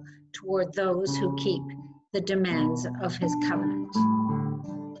faithful toward those who keep the demands of his covenant.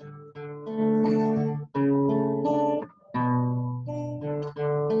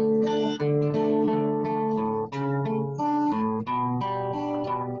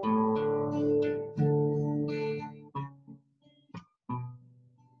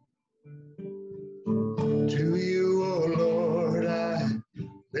 To you, O Lord, I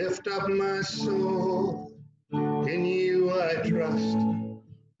lift up my soul. In you I trust,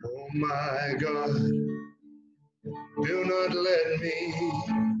 oh my God. Do not let me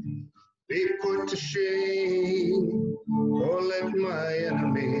be put to shame, or let my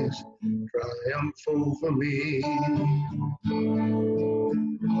enemies triumph over me.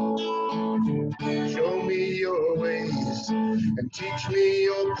 Show me your ways and teach me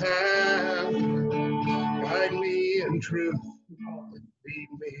your path. Guide me in truth and lead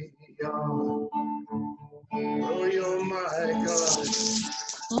me on. Oh, you're my God.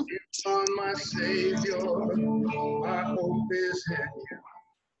 You are my Savior. My hope is in you.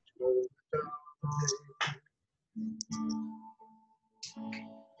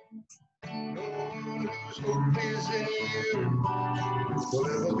 No one whose hope is in you will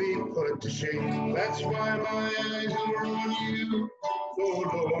ever be put to shame. That's why my eyes are on you, oh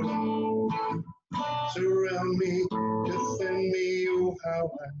Lord. Surround me, defend me, oh how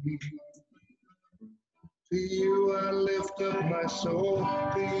I need. To you I lift up my soul.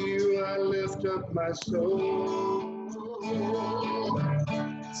 To you I lift up my soul.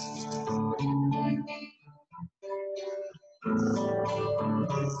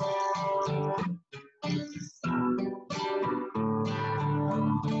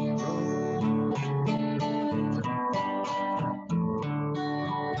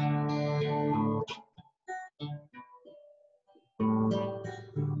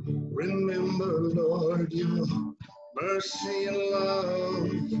 Remember, Lord, your mercy and love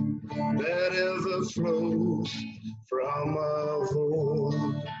that ever flows from of old.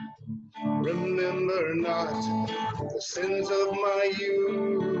 Remember not the sins of my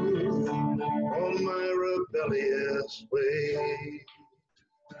youth or my rebellious ways.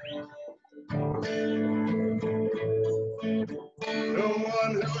 No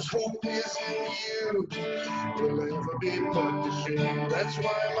one whose hope is in you will ever be put to shame. That's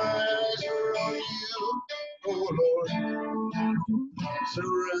why my eyes are on you, oh Lord.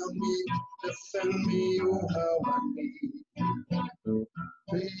 Surround me, defend me, oh how I need.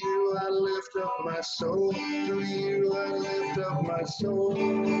 To you I lift up my soul, to you I lift up my soul.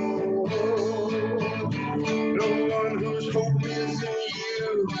 No one whose hope is in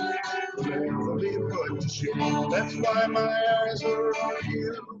you will never be put to shame. That's why my eyes are on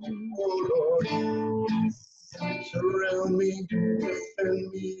you, oh Lord. Surround me,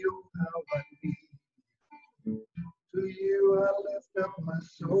 defend me, oh how I need. To you I lift up my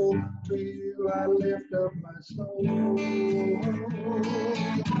soul, to you I lift up my soul.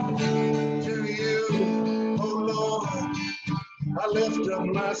 To you, oh Lord, I lift up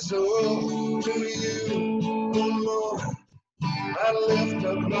my soul. To you, oh Lord, I lift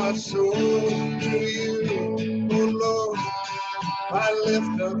up my soul. To you, oh Lord, I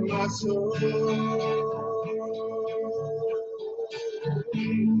lift up my soul.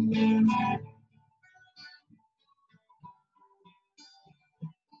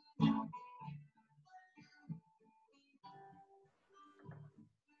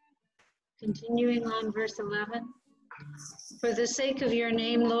 Continuing on verse 11. For the sake of your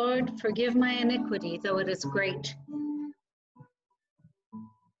name, Lord, forgive my iniquity, though it is great.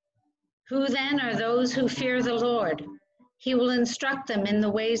 Who then are those who fear the Lord? He will instruct them in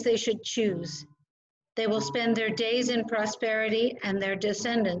the ways they should choose. They will spend their days in prosperity, and their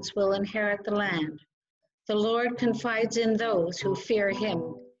descendants will inherit the land. The Lord confides in those who fear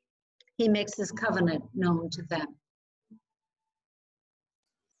him. He makes his covenant known to them.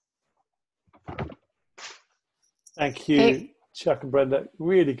 Thank you, Hey. Chuck and Brenda.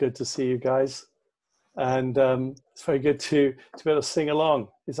 Really good to see you guys. And it's very good to be able to sing along.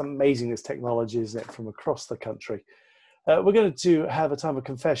 It's amazing, this technology, isn't it, from across the country. We're going to have a time of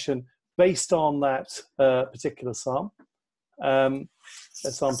confession based on that particular psalm,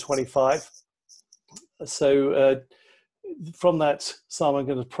 Psalm 25. So from that psalm, I'm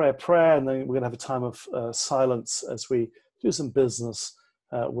going to pray a prayer, and then we're going to have a time of silence as we do some business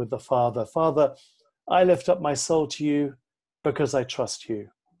with the Father. Father, I lift up my soul to you because I trust you.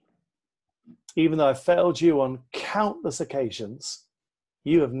 Even though I failed you on countless occasions,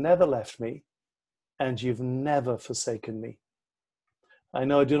 you have never left me and you've never forsaken me. I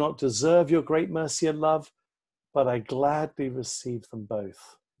know I do not deserve your great mercy and love, but I gladly receive them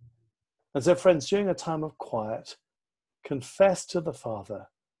both. And so, friends, during a time of quiet, confess to the Father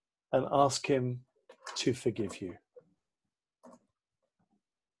and ask him to forgive you.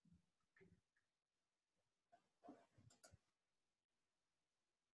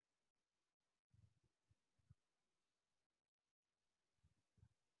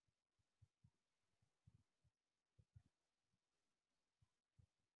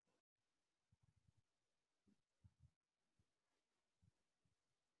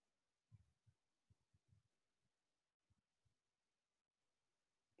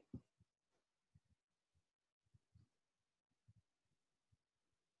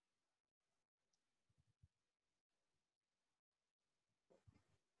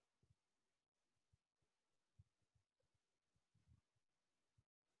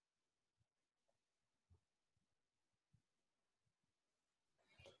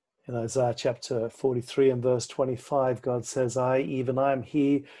 In Isaiah chapter 43 and verse 25, God says, I am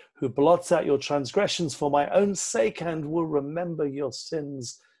he who blots out your transgressions for my own sake and will remember your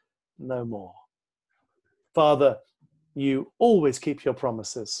sins no more. Father, you always keep your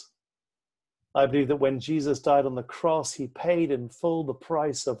promises. I believe that when Jesus died on the cross, he paid in full the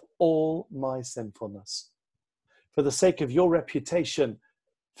price of all my sinfulness. For the sake of your reputation,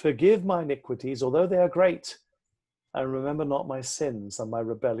 forgive my iniquities, although they are great, and remember not my sins and my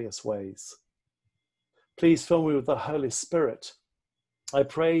rebellious ways. Please fill me with the Holy Spirit. I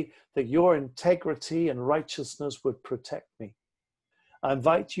pray that your integrity and righteousness would protect me. I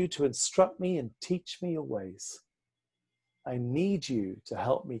invite you to instruct me and teach me your ways. I need you to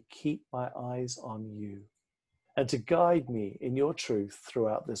help me keep my eyes on you and to guide me in your truth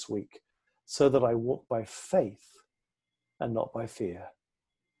throughout this week so that I walk by faith and not by fear.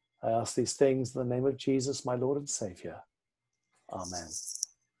 I ask these things in the name of Jesus, my Lord and Savior. Amen.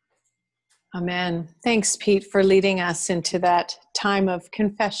 Amen. Thanks, Pete, for leading us into that time of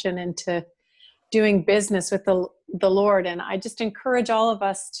confession, into doing business with the Lord. And I just encourage all of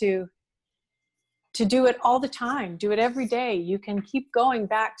us to do it all the time. Do it every day. You can keep going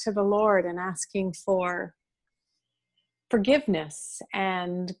back to the Lord and asking for forgiveness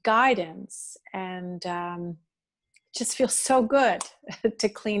and guidance, and just feels so good to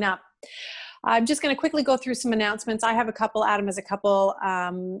clean up. I'm just going to quickly go through some announcements. I have a couple, Adam has a couple.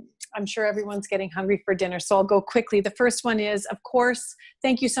 I'm sure everyone's getting hungry for dinner, so I'll go quickly. The first one is, of course,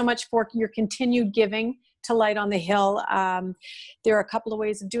 thank you so much for your continued giving to Light on the Hill. There are a couple of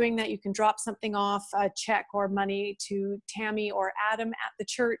ways of doing that. You can drop something off, a check or money to Tammy or Adam at the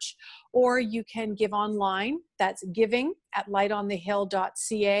church, or you can give online. That's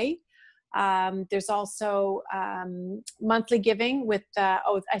giving@lightonthehill.ca. There's also monthly giving with,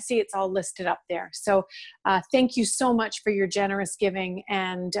 I see it's all listed up there. So thank you so much for your generous giving.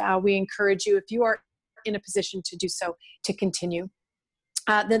 And we encourage you, if you are in a position to do so, to continue.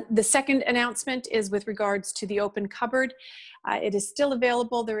 The second announcement is with regards to the open cupboard. It is still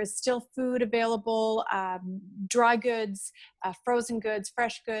available. There is still food available, dry goods, frozen goods,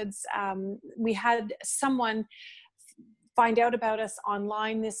 fresh goods. We had someone find out about us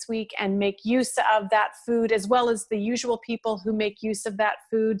online this week and make use of that food, as well as the usual people who make use of that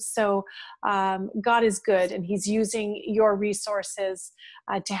food. So God is good, and he's using your resources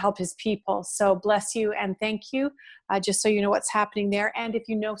to help his people. So bless you and thank you, just so you know what's happening there. And if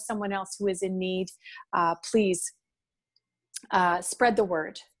you know someone else who is in need, please spread the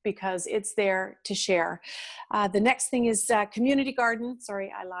word, because it's there to share. The next thing is community garden.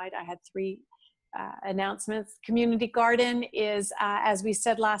 Sorry, I lied. I had three announcements. Community garden is, as we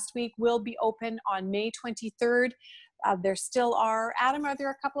said last week, will be open on May 23rd. There still are, Adam, are there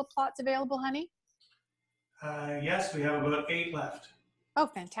a couple of plots available, honey? Yes, we have about 8 left. Oh,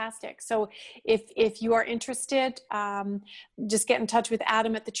 fantastic. So if you are interested, just get in touch with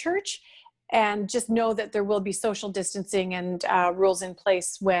Adam at the church, and just know that there will be social distancing and rules in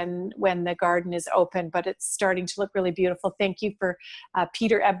place when the garden is open, but it's starting to look really beautiful. Thank you for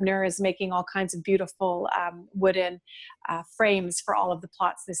Peter Ebner is making all kinds of beautiful wooden frames for all of the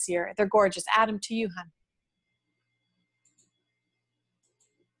plots this year. They're gorgeous. Adam, to you, hon.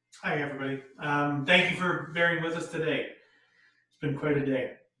 Hi, everybody. Thank you for bearing with us today. It's been quite a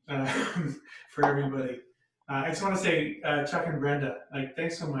day for everybody. I just want to say, Chuck and Brenda,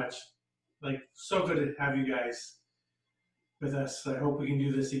 thanks so much. So good to have you guys with us. I hope we can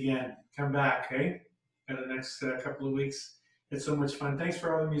do this again. Come back, hey? In the next couple of weeks. It's so much fun. Thanks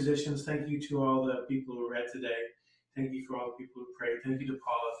for all the musicians. Thank you to all the people who read today. Thank you for all the people who prayed. Thank you to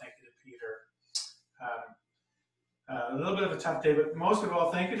Paula. Thank you to Peter. A little bit of a tough day, but most of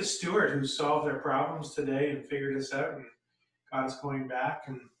all, thank you to Stuart, who solved their problems today and figured us out and got us going back,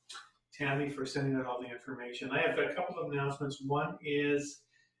 and Tammy for sending out all the information. I have a couple of announcements. One is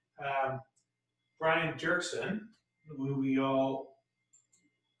Brian Dirksen, who we all,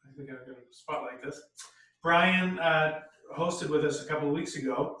 I think I'm going to spotlight this. Brian hosted with us a couple of weeks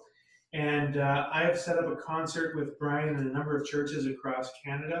ago, and I have set up a concert with Brian in a number of churches across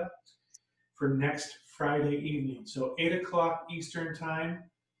Canada for next Friday evening. So 8 o'clock Eastern Time,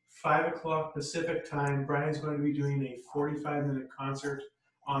 5 o'clock Pacific Time. Brian's going to be doing a 45-minute concert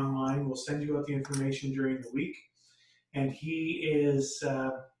online. We'll send you out the information during the week. And he is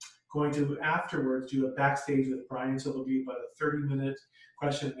going to afterwards do a backstage with Brian, so there'll be about a 30-minute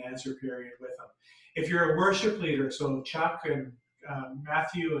question and answer period with him. If you're a worship leader, so Chuck and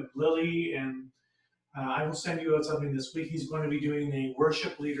Matthew and Lily, and I will send you out something this week. He's going to be doing a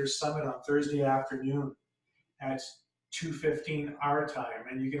worship leader summit on Thursday afternoon at 2:15 our time,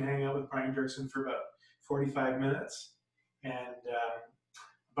 and you can hang out with Brian Dirksen for about 45 minutes. And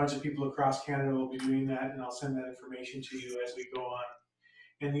a bunch of people across Canada will be doing that, and I'll send that information to you as we go on.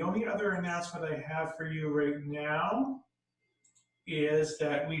 And the only other announcement I have for you right now is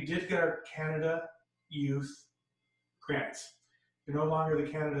that we did get our Canada Youth grants. They're no longer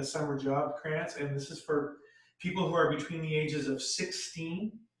the Canada Summer Job grants, and this is for people who are between the ages of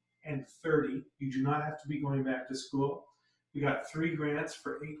 16 and 30. You do not have to be going back to school. We got 3 grants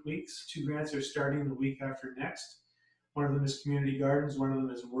for 8 weeks. 2 grants are starting the week after next. One of them is community gardens, one of them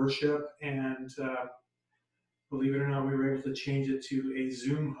is worship, and believe it or not, we were able to change it to a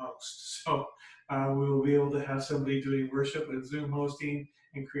Zoom host. So we will be able to have somebody doing worship and Zoom hosting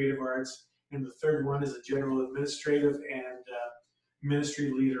and creative arts. And the third one is a general administrative and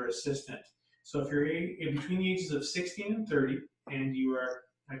ministry leader assistant. So if you're between the ages of 16 and 30 and you are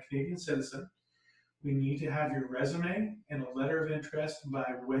a Canadian citizen, we need to have your resume and a letter of interest by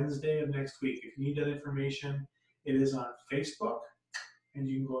Wednesday of next week. If you need that information, it is on Facebook, and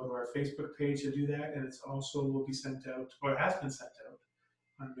you can go to our Facebook page to do that, and it's also will be sent out, or has been sent out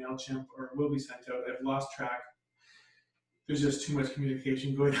on MailChimp, or will be sent out. I've lost track. There's just too much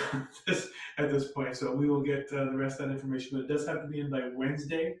communication going on at this point, so we will get the rest of that information, but it does have to be in by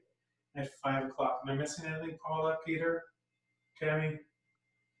Wednesday at 5 o'clock. Am I missing anything, Paula, Peter, Tammy?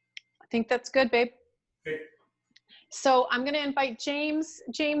 I think that's good, babe. Okay. So I'm going to invite James.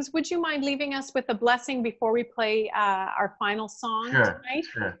 James, would you mind leaving us with a blessing before we play our final song tonight?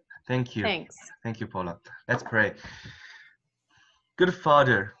 Sure. Thank you. Thanks. Thank you, Paula. Let's pray. Good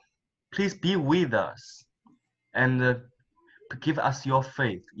Father, please be with us and give us your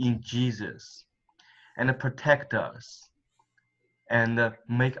faith in Jesus, and protect us, and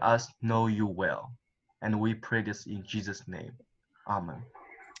make us know you well. And we pray this in Jesus' name. Amen.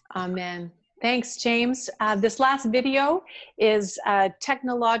 Amen. Thanks, James. This last video is a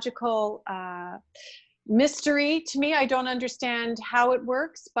technological mystery to me. I don't understand how it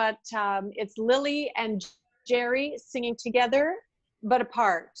works, but it's Lily and Jerry singing together, but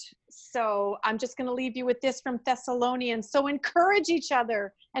apart. So I'm just going to leave you with this from Thessalonians. So encourage each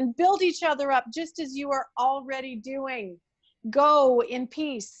other and build each other up, just as you are already doing. Go in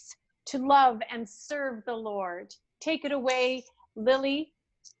peace to love and serve the Lord. Take it away, Lily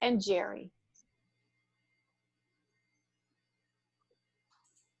and Jerry.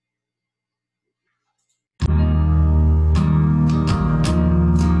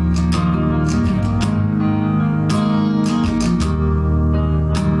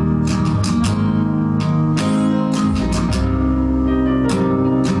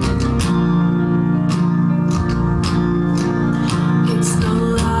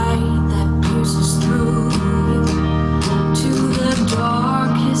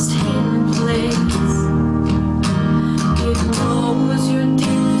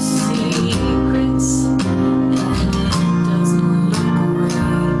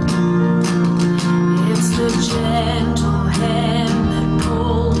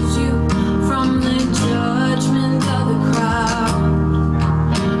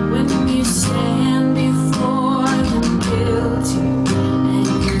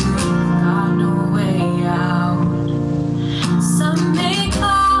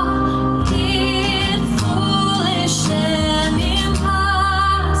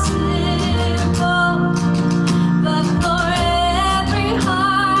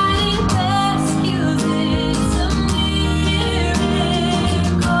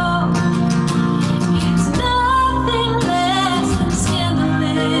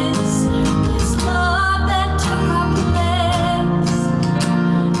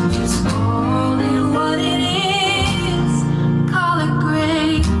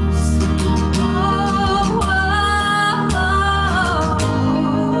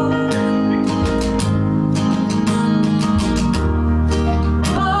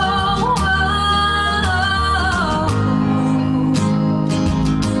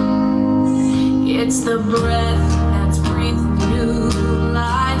 It's the breath that's breathed new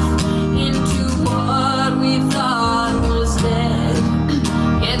life into what we thought was dead.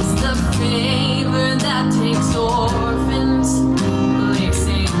 It's the favor that takes orphans,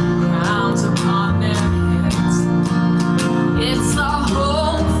 placing crowns upon their heads. It's the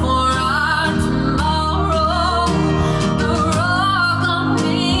hope for our tomorrow, the rock on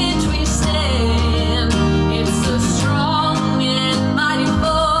which we stand. It's the strong and mighty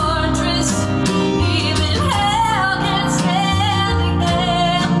fortress, even hell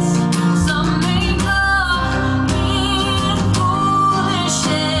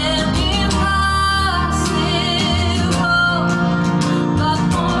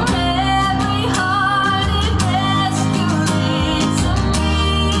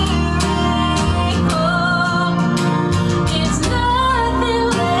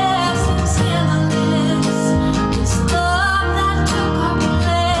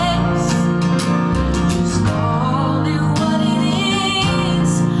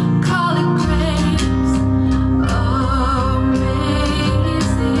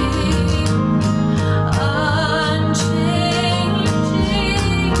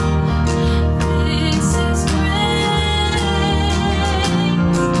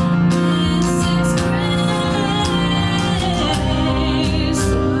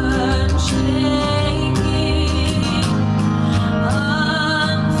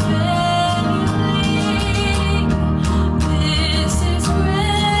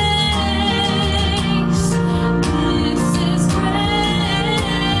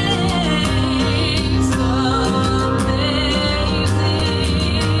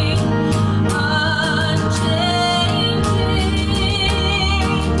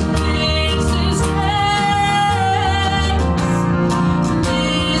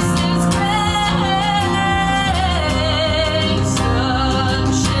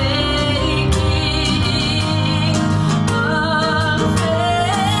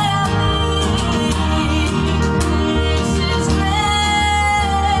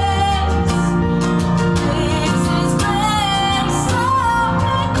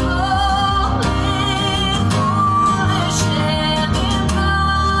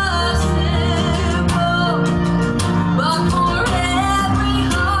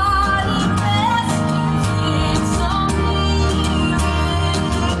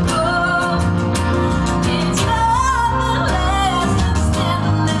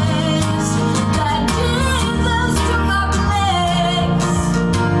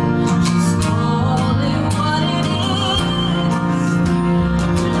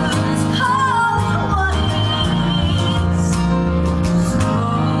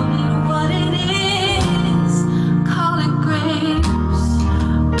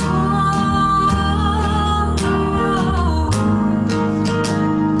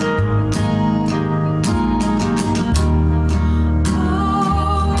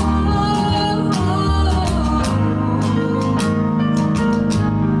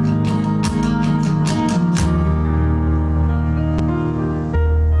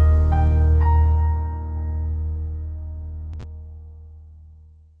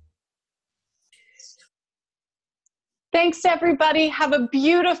Thanks, everybody. Have a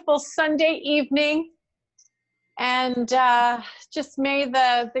beautiful Sunday evening. And just may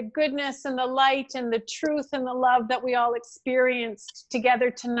the goodness and the light and the truth and the love that we all experienced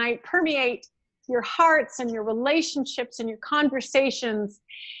together tonight permeate your hearts and your relationships and your conversations.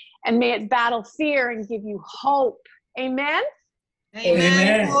 And may it battle fear and give you hope. Amen?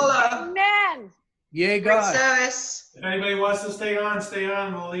 Amen. Amen. Yay, Great God. service. If anybody wants to stay on, stay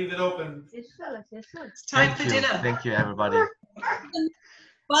on. We'll leave it open. It's time for dinner. Thank you, everybody.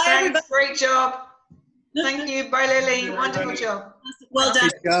 Bye, Thanks. Great job. Thank you. Bye, Lily. Wonderful job. Well done.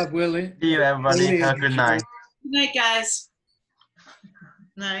 Good job, Willie. See you, everybody. Have a good night. Good night, guys.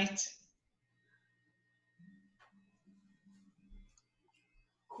 Night.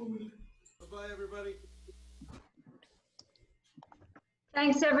 Bye-bye, everybody.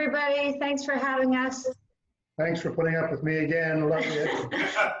 Thanks, everybody. Thanks for having us. Thanks for putting up with me again. Love you.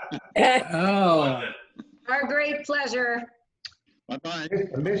 Oh. Our great pleasure. Bye-bye.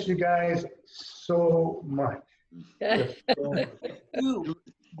 I miss you guys so much. Just so much.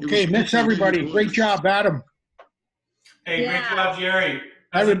 Okay, miss everybody. Great job, Adam. Hey, great job, Jerry.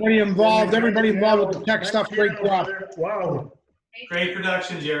 Everybody involved with the tech stuff. Great job. Wow. Great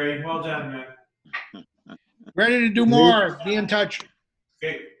production, Jerry. Well done, man. Ready to do more. Be in touch.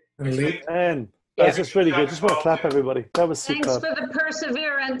 Okay. And that's just really good. Just want to clap everybody. That was Thanks superb. for the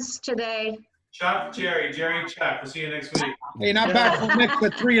perseverance today. Chuck, Jerry, Chuck. We'll see you next week. Hey, not bad for Nick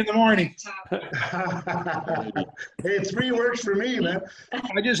at 3 in the morning. Hey, 3 works for me, man.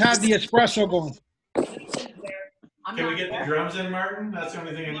 I just had the espresso going. Can we get the drums in, Martin? That's the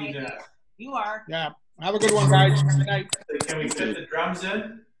only thing I need to ask. You are. Yeah. Have a good one, guys. Good night. Can we fit the drums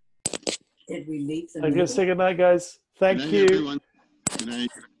in? Did we leave them? I'm going to say good night, guys. Thank you. Everyone. Good night.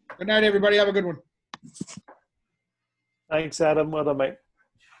 Good night, everybody. Have a good one. Thanks, Adam. Well done, mate.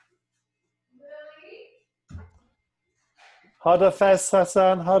 Hodafes,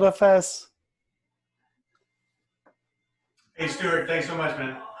 Hassan. Hodafes. Hey, Stuart. Thanks so much,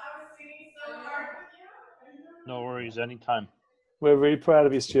 man. No worries, anytime. We're really proud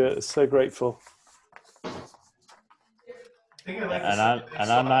of you, Stuart. So grateful.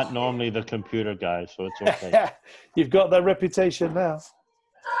 And I'm not normally the computer guy, so it's okay. You've got that reputation now.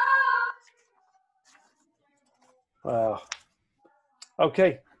 Wow.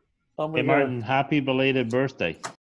 Okay. Hey, Martin, happy belated birthday.